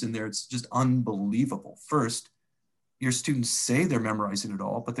misconceptions in there. It's just unbelievable. First, your students say they're memorizing it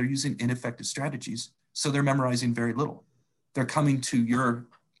all, but they're using ineffective strategies. So they're memorizing very little. They're coming to your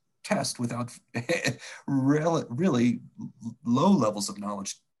test without really low levels of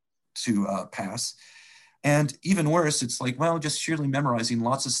knowledge to pass. And even worse, it's like, well, just sheerly memorizing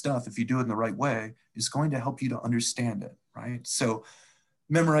lots of stuff, if you do it in the right way, is going to help you to understand it, right? So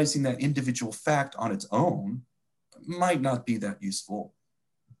memorizing that individual fact on its own might not be that useful,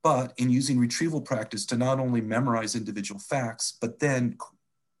 but in using retrieval practice to not only memorize individual facts, but then,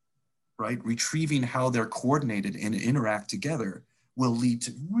 right, retrieving how they're coordinated and interact together will lead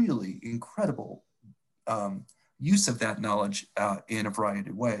to really incredible use of that knowledge in a variety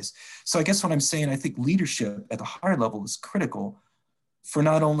of ways. So I guess what I'm saying, I think leadership at the higher level is critical for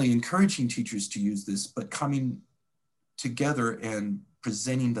not only encouraging teachers to use this, but coming together and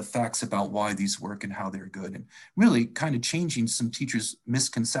presenting the facts about why these work and how they're good, and really kind of changing some teachers'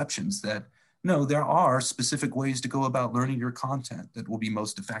 misconceptions that, no, there are specific ways to go about learning your content that will be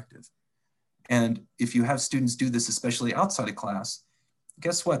most effective. And if you have students do this, especially outside of class,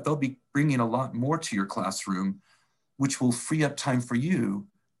 guess what? They'll be bringing a lot more to your classroom, which will free up time for you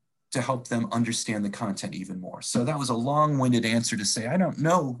to help them understand the content even more. So that was a long-winded answer to say, I don't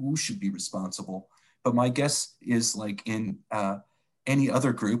know who should be responsible, but my guess is, like in any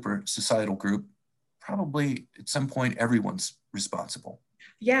other group or societal group, probably at some point everyone's responsible.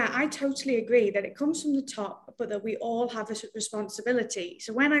 Yeah, I totally agree that it comes from the top, but that we all have a responsibility.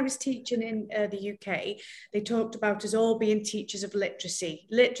 So when I was teaching in the UK, they talked about us all being teachers of literacy.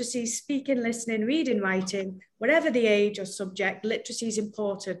 Literacy, speaking, listening, reading, writing, whatever the age or subject, literacy is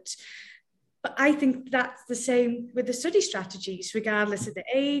important. But I think that's the same with the study strategies, regardless of the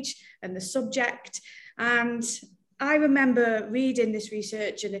age and the subject. And I remember reading this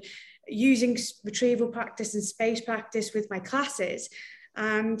research and using retrieval practice and space practice with my classes.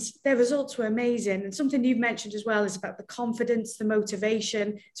 And their results were amazing. And something you've mentioned as well is about the confidence, the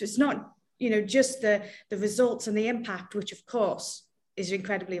motivation. So it's not, just the results and the impact, which of course is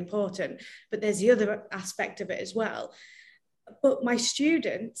incredibly important, but there's the other aspect of it as well. But my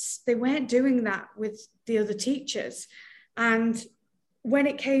students, they weren't doing that with the other teachers. And when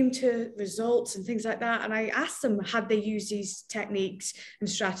it came to results and things like that, and I asked them, had they used these techniques and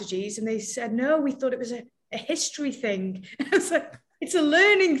strategies? And they said, no, we thought it was a history thing. So, it's a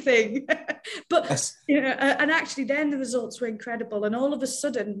learning thing. But, Yes. And actually then the results were incredible. And all of a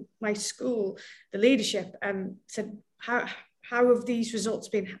sudden, my school, the leadership said, how have these results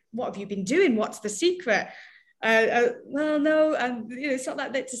been? What have you been doing? What's the secret? Well, no, and it's not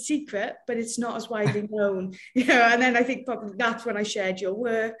that it's a secret, but it's not as widely known, And then I think probably that's when I shared your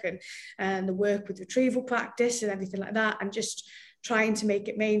work and the work with retrieval practice and everything like that, and just trying to make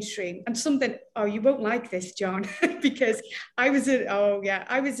it mainstream. And something, oh, you won't like this, John, because I was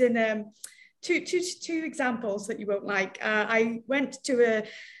in two examples that you won't like. I went to a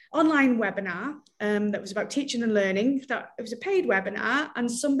online webinar that was about teaching and learning. That it was a paid webinar, and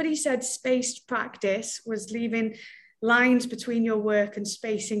somebody said spaced practice was leaving lines between your work and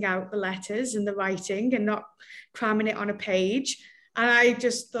spacing out the letters and the writing and not cramming it on a page. And I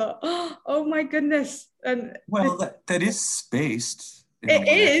just thought, oh my goodness. And well, that is spaced. It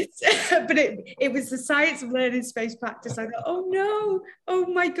is, but it was the science of learning spaced practice. I thought, oh no, oh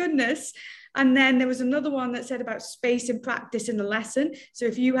my goodness. And then there was another one that said about space and practice in the lesson. So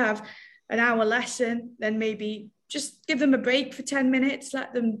if you have an hour lesson, then maybe just give them a break for 10 minutes,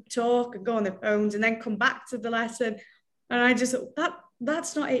 let them talk and go on their phones, and then come back to the lesson. And I just thought,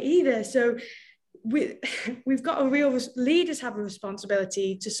 that's not it either. So we've got leaders have a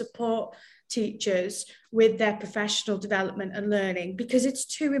responsibility to support teachers with their professional development and learning, because it's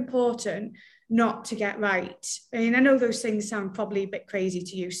too important not to get right. I mean, I know those things sound probably a bit crazy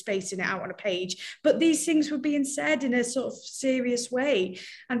to you, spacing it out on a page, but these things were being said in a sort of serious way.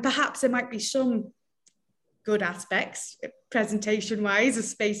 And perhaps there might be some good aspects, presentation-wise, of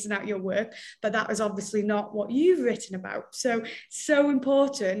spacing out your work, but that was obviously not what you've written about. So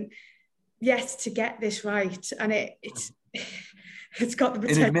important, yes, to get this right. And it's got the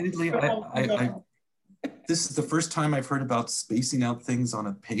potential. And admittedly, this is the first time I've heard about spacing out things on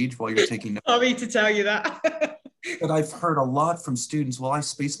a page while you're taking notes. Sorry to tell you that. But I've heard a lot from students, well, I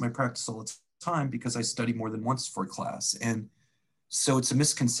space my practice all the time because I study more than once for class. And so it's a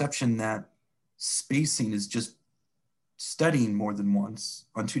misconception that spacing is just studying more than once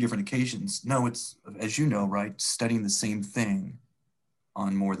on two different occasions. No, it's, as you know, right, studying the same thing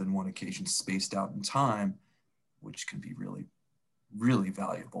on more than one occasion, spaced out in time, which can be really, really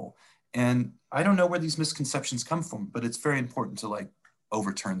valuable. And I don't know where these misconceptions come from, but it's very important to like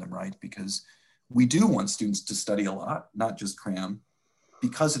overturn them, right? Because we do want students to study a lot, not just cram,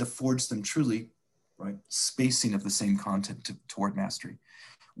 because it affords them truly, right, spacing of the same content toward mastery,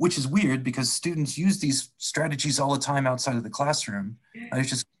 which is weird because students use these strategies all the time outside of the classroom. I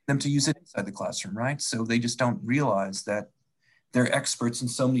just want them to use it inside the classroom, right? So they just don't realize that they're experts in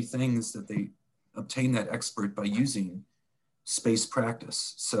so many things that they obtain that expert by using spaced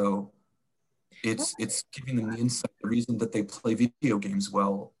practice. So it's giving them the insight. The reason that they play video games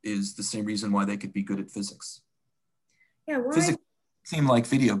well is the same reason why they could be good at physics. Yeah, why? Physics seem like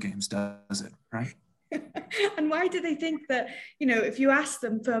video games, does it, right? And why do they think that, if you ask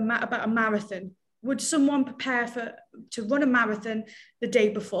them about a marathon, would someone prepare to run a marathon the day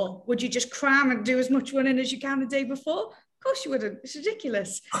before? Would you just cram and do as much running as you can the day before? Of course you wouldn't. It's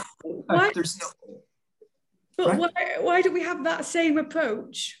ridiculous. Why? There's no... But right? why do we have that same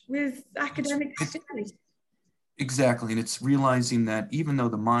approach with academic studies? Exactly, and it's realizing that even though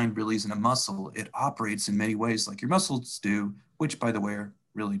the mind really isn't a muscle, it operates in many ways like your muscles do, which, by the way, are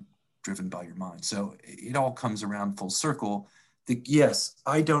really driven by your mind. So it all comes around full circle. Yes,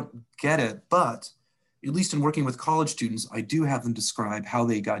 I don't get it, but at least in working with college students, I do have them describe how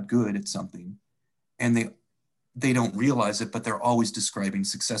they got good at something, and they don't realize it, but they're always describing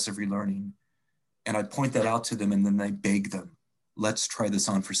successive relearning. And I point that out to them, and then they beg them, let's try this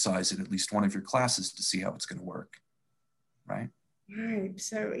on for size at least one of your classes to see how it's going to work, right? Right.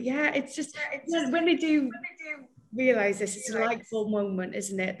 So yeah, it's just when they do realize this, it's a light bulb moment,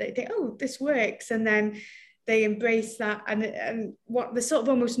 isn't it? They think, oh, this works, and then they embrace that, and what the sort of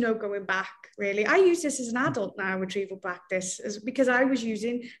almost no going back. Really, I use this as an adult now, retrieval practice, because I was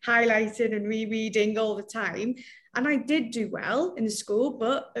using highlighting and rereading all the time. And I did do well in the school,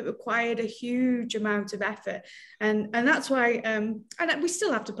 but it required a huge amount of effort. And that's why, and we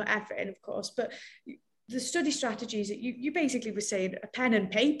still have to put effort in, of course, but the study strategies that you basically were saying, a pen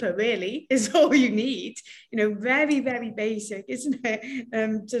and paper really is all you need, very, very basic, isn't it?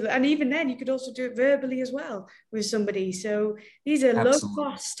 And even then you could also do it verbally as well with somebody. So these are Absolutely. low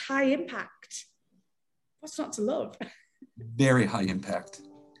cost, high impact. What's not to love? Very high impact.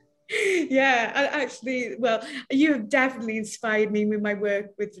 Yeah, actually, well, you have definitely inspired me with my work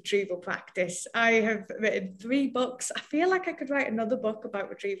with retrieval practice. I have written 3 books. I feel like I could write another book about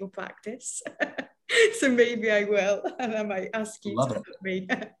retrieval practice. So maybe I will, and I might ask you to help me.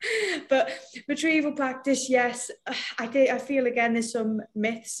 But retrieval practice, yes, I feel again there's some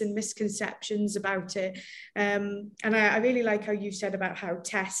myths and misconceptions about it. And I really like how you said about how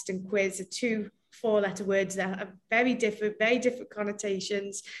test and quiz are two four-letter words that have very different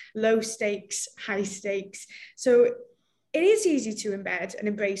connotations, low stakes, high stakes. So it is easy to embed and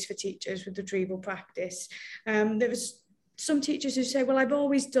embrace for teachers with retrieval practice. There was some teachers who say, well, I've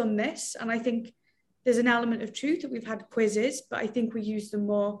always done this. And I think there's an element of truth that we've had quizzes, but I think we use them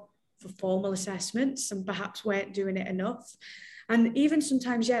more for formal assessments and perhaps weren't doing it enough. And even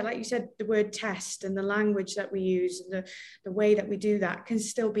sometimes, yeah, like you said, the word test and the language that we use and the way that we do that can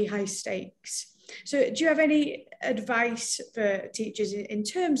still be high stakes. So do you have advice for teachers in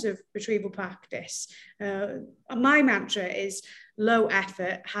terms of retrieval practice? My mantra is low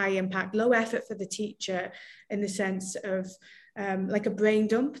effort, high impact. Low effort for the teacher in the sense of like a brain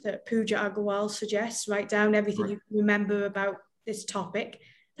dump that Pooja Agarwal suggests. Write down everything you remember about this topic.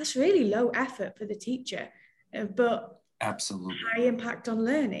 That's really low effort for the teacher, but absolutely high impact on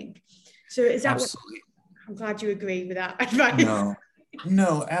learning. So is that absolutely? I'm glad you agree with that advice.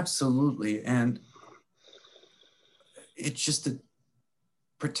 No, absolutely. And it's just a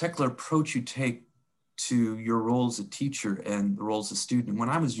particular approach you take to your role as a teacher and the role as a student. When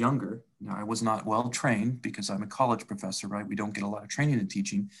I was younger, I was not well trained because I'm a college professor, right? We don't get a lot of training in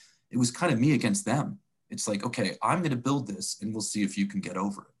teaching. It was kind of me against them. It's like, okay, I'm going to build this and we'll see if you can get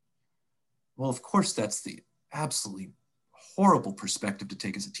over it. Well, of course, that's the absolutely horrible perspective to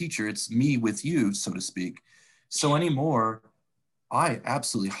take as a teacher. It's me with you, so to speak. So anymore, I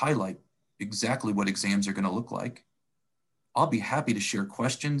absolutely highlight exactly what exams are going to look like. I'll be happy to share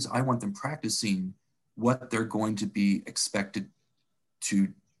questions. I want them practicing what they're going to be expected to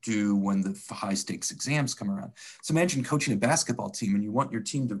do when the high stakes exams come around. So imagine coaching a basketball team and you want your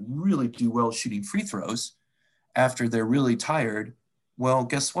team to really do well shooting free throws after they're really tired. Well,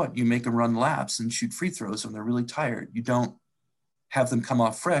 guess what? You make them run laps and shoot free throws when they're really tired. You don't have them come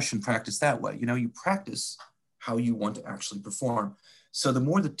off fresh and practice that way. You practice how you want to actually perform. So the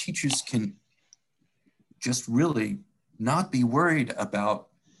more the teachers can just really not be worried about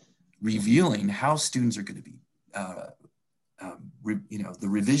revealing how students are going to be, the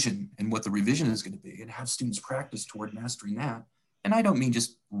revision and what the revision is going to be, and have students practice toward mastering that. And I don't mean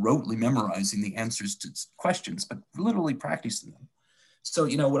just rotely memorizing the answers to questions, but literally practicing them. So,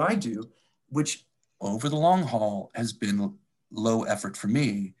 what I do, which over the long haul has been low effort for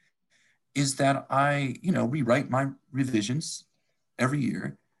me, is that I, rewrite my revisions every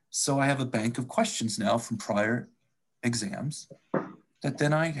year. So I have a bank of questions now from prior exams that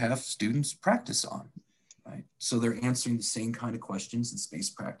then I have students practice on, right? So they're answering the same kind of questions in space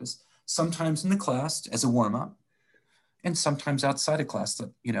practice, sometimes in the class as a warm-up, and sometimes outside of class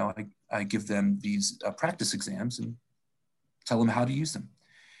that, I give them these practice exams and tell them how to use them.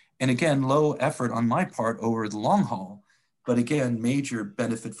 And again, low effort on my part over the long haul, but again, major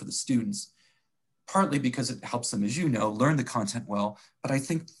benefit for the students, partly because it helps them, as you know, learn the content well. But I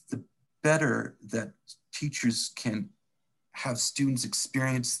think the better that teachers can have students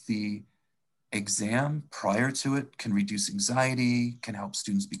experience the exam prior to it can reduce anxiety, can help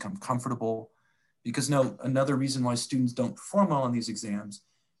students become comfortable. Because another reason why students don't perform well on these exams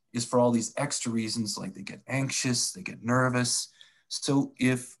is for all these extra reasons, like they get anxious, they get nervous. So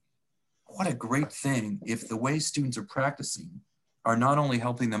what a great thing if the way students are practicing are not only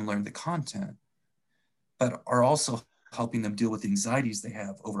helping them learn the content, but are also helping them deal with the anxieties they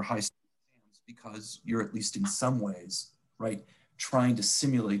have over high stakes exams, because you're at least in some ways, right, trying to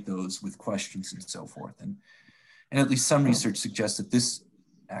simulate those with questions and so forth. And at least some research suggests that this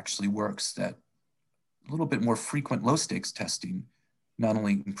actually works, that a little bit more frequent low stakes testing not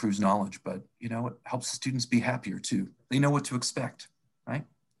only improves knowledge, but it helps the students be happier too. They know what to expect, right?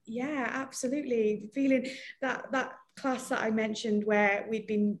 Yeah, absolutely. Feeling that class that I mentioned where we'd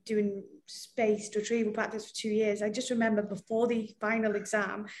been doing spaced retrieval practice for 2 years, I just remember before the final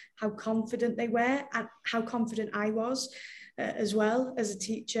exam how confident they were and how confident I was as well as a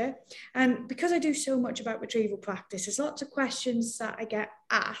teacher. And because I do so much about retrieval practice, there's lots of questions that I get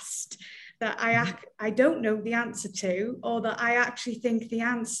asked that I don't know the answer to, or that I actually think the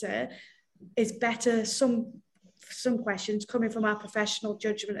answer is better some questions coming from our professional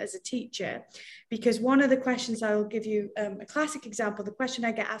judgment as a teacher. Because one of the questions, I will give you a classic example, the question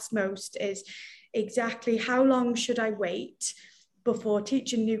I get asked most is exactly how long should I wait before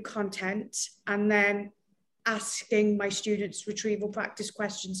teaching new content and then asking my students retrieval practice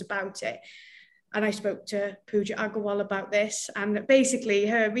questions about it. And I spoke to Pooja Agarwal about this, and basically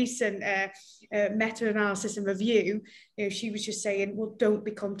her recent meta-analysis and review, she was just saying, well, don't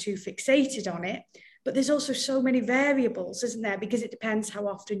become too fixated on it. But there's also so many variables, isn't there? Because it depends how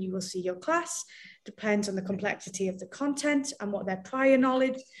often you will see your class, depends on the complexity of the content and what their prior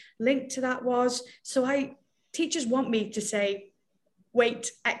knowledge linked to that was. So teachers want me to say,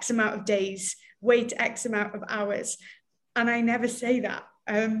 wait X amount of days, wait X amount of hours. And I never say that.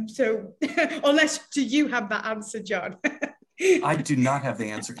 So unless do you have that answer, John? I do not have the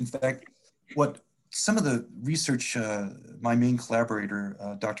answer. In fact, what some of the research my main collaborator,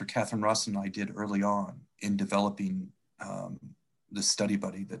 Dr. Catherine Ross, and I did early on in developing the study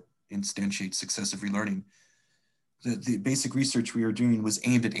buddy that instantiates successive relearning, the basic research we were doing was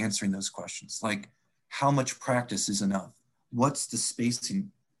aimed at answering those questions, like how much practice is enough? What's the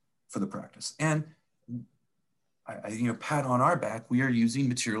spacing for the practice? And I pat on our back, we are using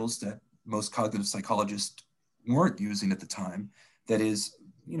materials that most cognitive psychologists weren't using at the time. That is,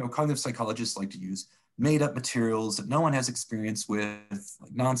 cognitive psychologists like to use made up materials that no one has experience with,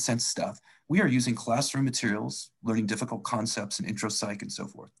 like nonsense stuff. We are using classroom materials, learning difficult concepts in intro psych and so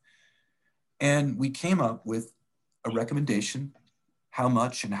forth. And we came up with a recommendation, how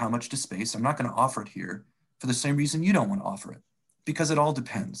much to space. I'm not going to offer it here for the same reason you don't want to offer it, because it all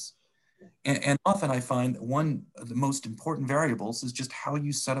depends. And often I find that one of the most important variables is just how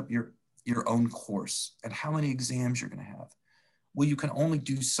you set up your own course and how many exams you're going to have. Well, you can only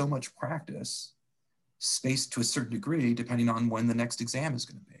do so much practice spaced to a certain degree depending on when the next exam is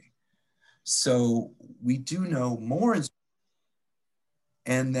going to be. So we do know more,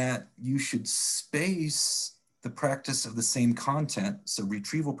 and that you should space the practice of the same content, so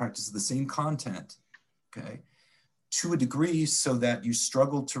retrieval practice of the same content, okay, to a degree so that you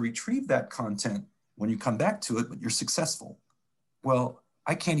struggle to retrieve that content when you come back to it, but you're successful. Well,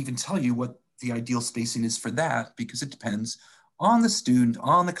 I can't even tell you what the ideal spacing is for that, because it depends on the student,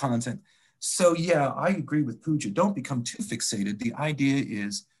 on the content. So yeah, I agree with Pooja. Don't become too fixated. The idea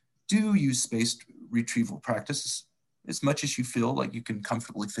is, do use spaced retrieval practice as much as you feel like you can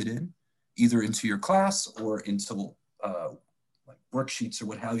comfortably fit in, either into your class or into like worksheets or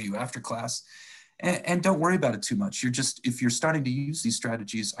what have you after class. And don't worry about it too much. If you're starting to use these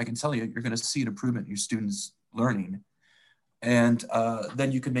strategies, I can tell you, you're going to see an improvement in your students' learning. And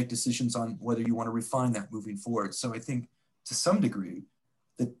then you can make decisions on whether you want to refine that moving forward. So I think to some degree,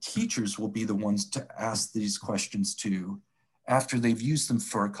 the teachers will be the ones to ask these questions to after they've used them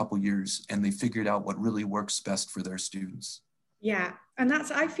for a couple years and they figured out what really works best for their students. Yeah, and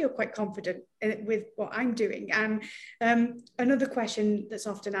I feel quite confident with what I'm doing. And another question that's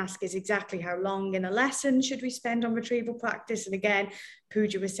often asked is exactly how long in a lesson should we spend on retrieval practice? And again,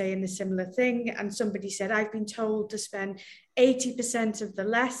 Pooja was saying the similar thing. And somebody said, I've been told to spend 80% of the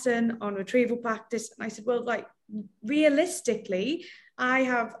lesson on retrieval practice. And I said, well, like realistically,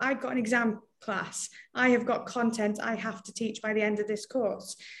 I've got an exam class. I have got content I have to teach by the end of this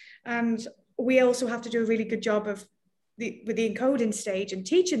course. And we also have to do a really good job with the encoding stage and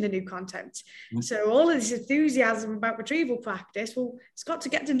teaching the new content. Mm-hmm. So all of this enthusiasm about retrieval practice, well, it's got to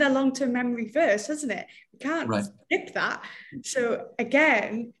get to their long-term memory first, hasn't it? We can't skip that. So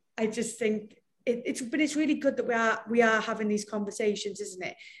again, I just think it's really good that we are having these conversations, isn't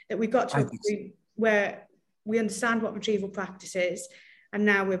it? That we've got to a point where we understand what retrieval practice is, and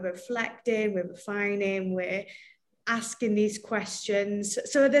now we're reflecting, we're refining, we're asking these questions.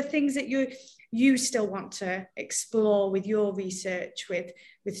 So are there things that you still want to explore with your research, with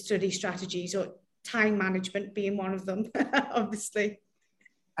study strategies, or time management being one of them, obviously?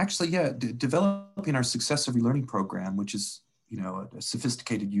 Actually, yeah, developing our successive relearning program, which is, a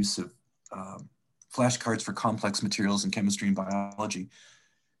sophisticated use of flashcards for complex materials in chemistry and biology,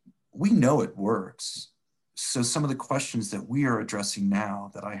 we know it works. So some of the questions that we are addressing now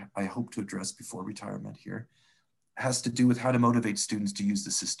that I hope to address before retirement here has to do with how to motivate students to use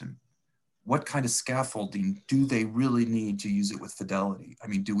the system. What kind of scaffolding do they really need to use it with fidelity? I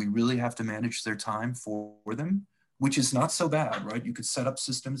mean, do we really have to manage their time for them? Which is not so bad, right? You could set up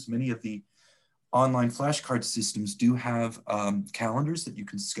systems. Many of the online flashcard systems do have calendars that you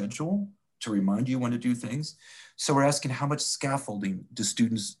can schedule to remind you when to do things. So we're asking, how much scaffolding do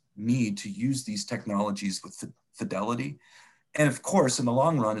students need to use these technologies with fidelity? And of course, in the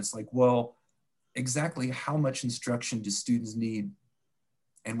long run, it's like, well, exactly how much instruction do students need,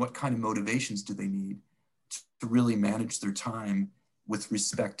 and what kind of motivations do they need to really manage their time with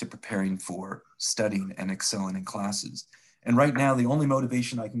respect to preparing for studying and excelling in classes? And right now, the only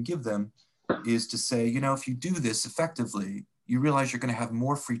motivation I can give them is to say, if you do this effectively, you realize you're going to have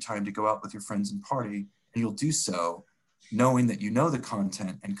more free time to go out with your friends and party, and you'll do so knowing that you know the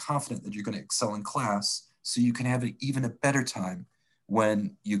content and confident that you're going to excel in class, so you can have even a better time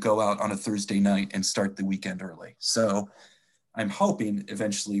when you go out on a Thursday night and start the weekend early. So I'm hoping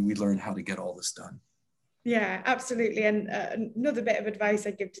eventually we learn how to get all this done. Yeah, absolutely. And another bit of advice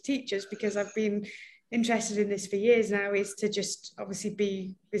I give to teachers, because I've been interested in this for years now, is to just obviously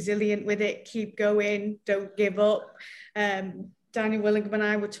be resilient with it, keep going, don't give up. Daniel Willingham and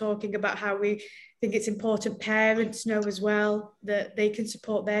I were talking about how we think it's important parents know as well that they can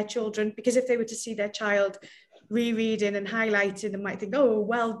support their children, because if they were to see their child rereading and highlighting, they might think, oh,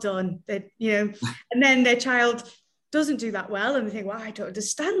 well done, that, you know, and then their child doesn't do that well and they think, well, I don't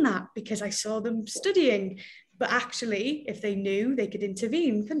understand that because I saw them studying. But actually, if they knew, they could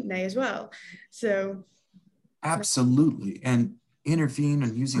intervene, couldn't they, as well? So absolutely. And intervene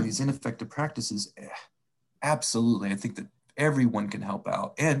and using these ineffective practices, absolutely. I think that everyone can help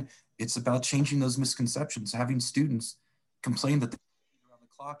out. And it's about changing those misconceptions, having students complain that they studied around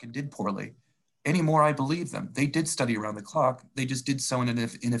the clock and did poorly. Anymore, I believe them. They did study around the clock. They just did so in an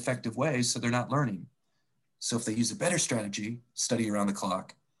ineffective way, so they're not learning. So if they use a better strategy, study around the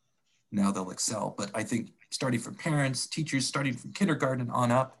clock, now they'll excel. But I think starting from parents, teachers, starting from kindergarten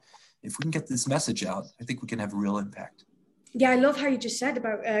on up, if we can get this message out, I think we can have a real impact. Yeah, I love how you just said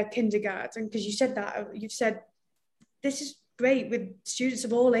about kindergarten, because you said that, you've said this is great with students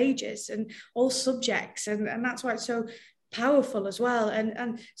of all ages and all subjects, and that's why it's so powerful as well.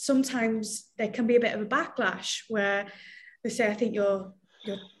 And sometimes there can be a bit of a backlash where they say, I think you're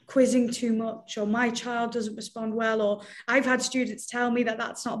quizzing too much, or my child doesn't respond well, or I've had students tell me that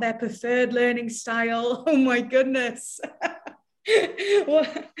that's not their preferred learning style. Oh my goodness. Well,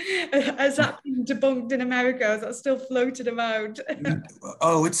 has that been debunked in America? Is that still floated around?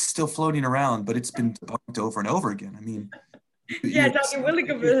 Oh, it's still floating around, but it's been debunked over and over again. I mean, yeah, Daniel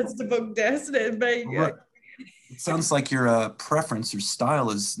Willingham has debunked it, hasn't it? Right. It sounds like your preference or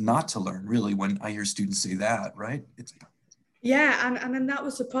style is not to learn, really, when I hear students say that, right? Yeah, and then that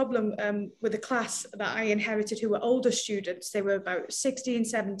was the problem with the class that I inherited, who were older students. They were about 16,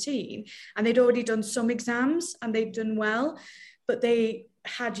 17, and they'd already done some exams and they'd done well, but they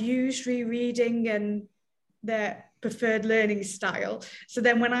had used rereading and their preferred learning style. So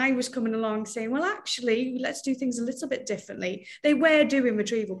then when I was coming along saying, well, actually, let's do things a little bit differently, they were doing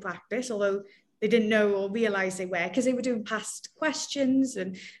retrieval practice, although they didn't know or realize they were, because they were doing past questions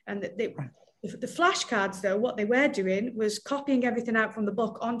and the flashcards, though, what they were doing was copying everything out from the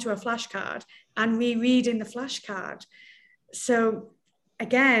book onto a flashcard and rereading the flashcard. So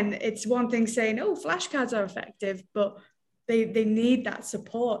again, it's one thing saying, oh, flashcards are effective, but they need that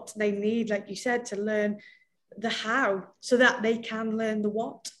support. They need, like you said, to learn the how so that they can learn the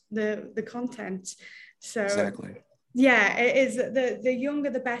what, the content. So exactly. Yeah, it is, the younger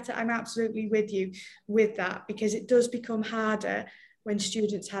the better. I'm absolutely with you with that, because it does become harder when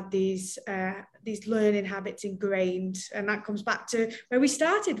students have these learning habits ingrained, and that comes back to where we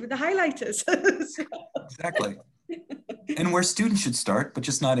started with the highlighters. Exactly. And where students should start, but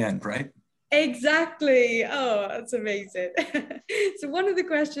just not end, right? Exactly. Oh, that's amazing. So one of the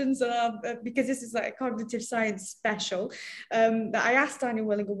questions, because this is like a cognitive science special, that I asked Daniel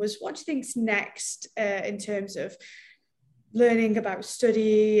Willingham was, what do you think's next in terms of learning about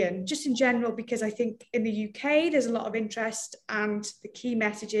study and just in general? Because I think in the UK there's a lot of interest, and the key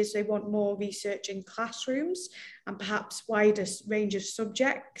message is they want more research in classrooms and perhaps wider range of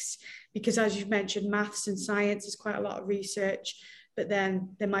subjects, because as you've mentioned, maths and science is quite a lot of research, but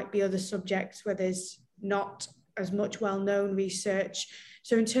then there might be other subjects where there's not as much well-known research.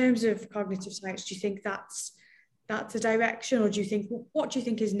 So in terms of cognitive science, do you think that's a direction, or what do you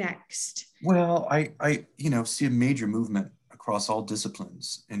think is next? Well, I see a major movement across all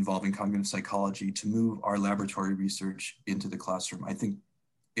disciplines involving cognitive psychology to move our laboratory research into the classroom. I think,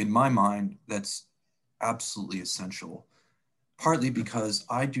 in my mind, that's absolutely essential, partly because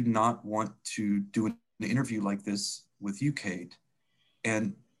I do not want to do an interview like this with you, Kate,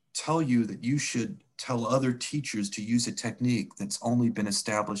 and tell you that you should tell other teachers to use a technique that's only been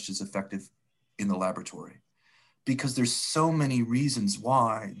established as effective in the laboratory. Because there's so many reasons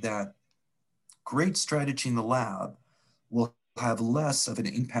why that great strategy in the lab will have less of an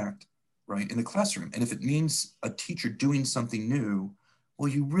impact, right, in the classroom. And if it means a teacher doing something new, well,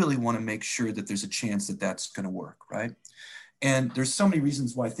 you really want to make sure that there's a chance that that's going to work, right? And there's so many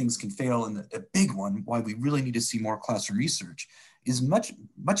reasons why things can fail. And a big one, why we really need to see more classroom research, is much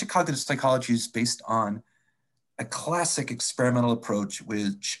of cognitive psychology is based on a classic experimental approach,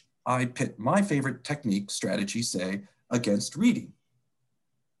 which I pit my favorite technique, strategy, say, against reading.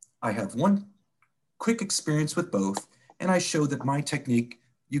 I have one quick experience with both, and I show that my technique,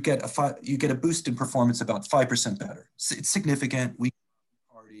 you get a boost in performance about 5% better. It's significant. We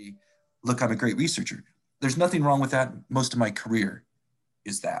already look, I'm a great researcher. There's nothing wrong with that. Most of my career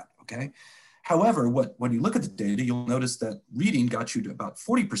is that, okay? However, when you look at the data, you'll notice that reading got you to about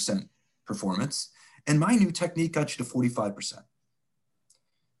 40% performance, and my new technique got you to 45%.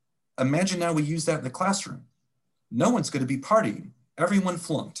 Imagine now we use that in the classroom. No one's going to be partying. Everyone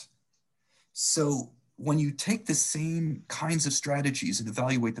flunked. So when you take the same kinds of strategies and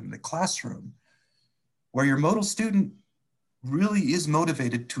evaluate them in the classroom, where your modal student really is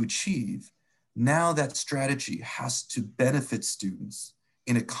motivated to achieve, now that strategy has to benefit students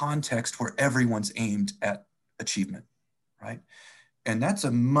in a context where everyone's aimed at achievement, right? And that's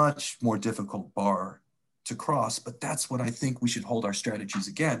a much more difficult bar to cross, but that's what I think we should hold our strategies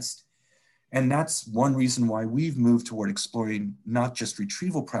against. And that's one reason why we've moved toward exploring not just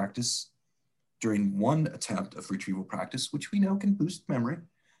retrieval practice during one attempt of retrieval practice, which we know can boost memory,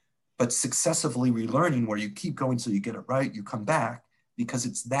 but successively relearning, where you keep going till you get it right, you come back, because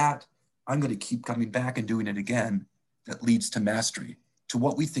it's that I'm going to keep coming back and doing it again that leads to mastery, to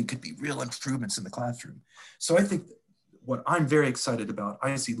what we think could be real improvements in the classroom. So I think what I'm very excited about,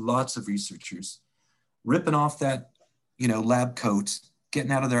 I see lots of researchers ripping off that, lab coat,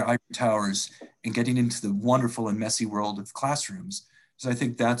 getting out of their ivory towers and getting into the wonderful and messy world of classrooms. So I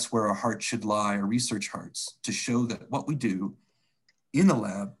think that's where our heart should lie, our research hearts, to show that what we do in the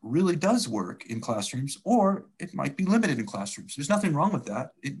lab really does work in classrooms, or it might be limited in classrooms. There's nothing wrong with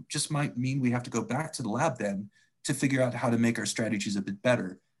that. It just might mean we have to go back to the lab then to figure out how to make our strategies a bit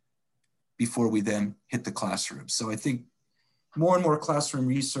better before we then hit the classroom. So I think more and more classroom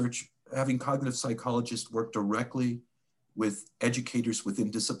research, having cognitive psychologists work directly with educators within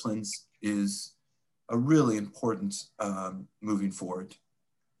disciplines, is a really important moving forward.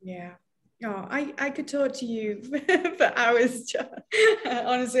 Yeah. Oh, I could talk to you for hours, John.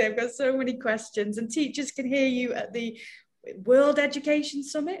 Honestly, I've got so many questions, and teachers can hear you at the World Education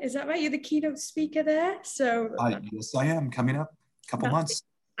Summit. Is that right? You're the keynote speaker there. So yes, I am, coming up a couple months.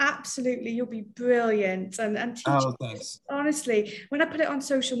 Absolutely, you'll be brilliant. And teachers, oh, thanks. Honestly, when I put it on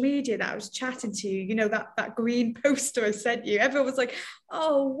social media that I was chatting to you, that green poster I sent you, everyone was like,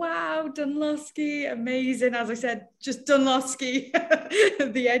 oh, wow, Dunlosky, amazing. As I said, just Dunlosky,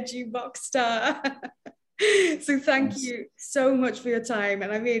 the edgy rock star. So thank you so much for your time.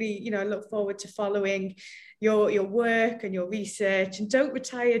 And I really, look forward to following your work and your research. And don't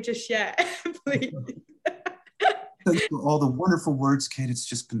retire just yet, please. Thanks for all the wonderful words, Kate. It's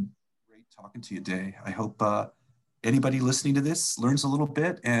just been great talking to you today. I hope anybody listening to this learns a little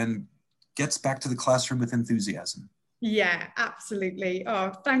bit and gets back to the classroom with enthusiasm. Yeah, absolutely.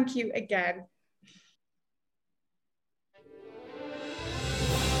 Oh, thank you again.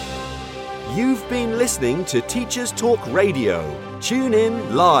 You've been listening to Teachers Talk Radio. Tune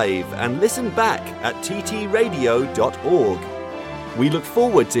in live and listen back at ttradio.org. We look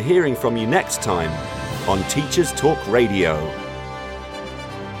forward to hearing from you next time on Teachers Talk Radio.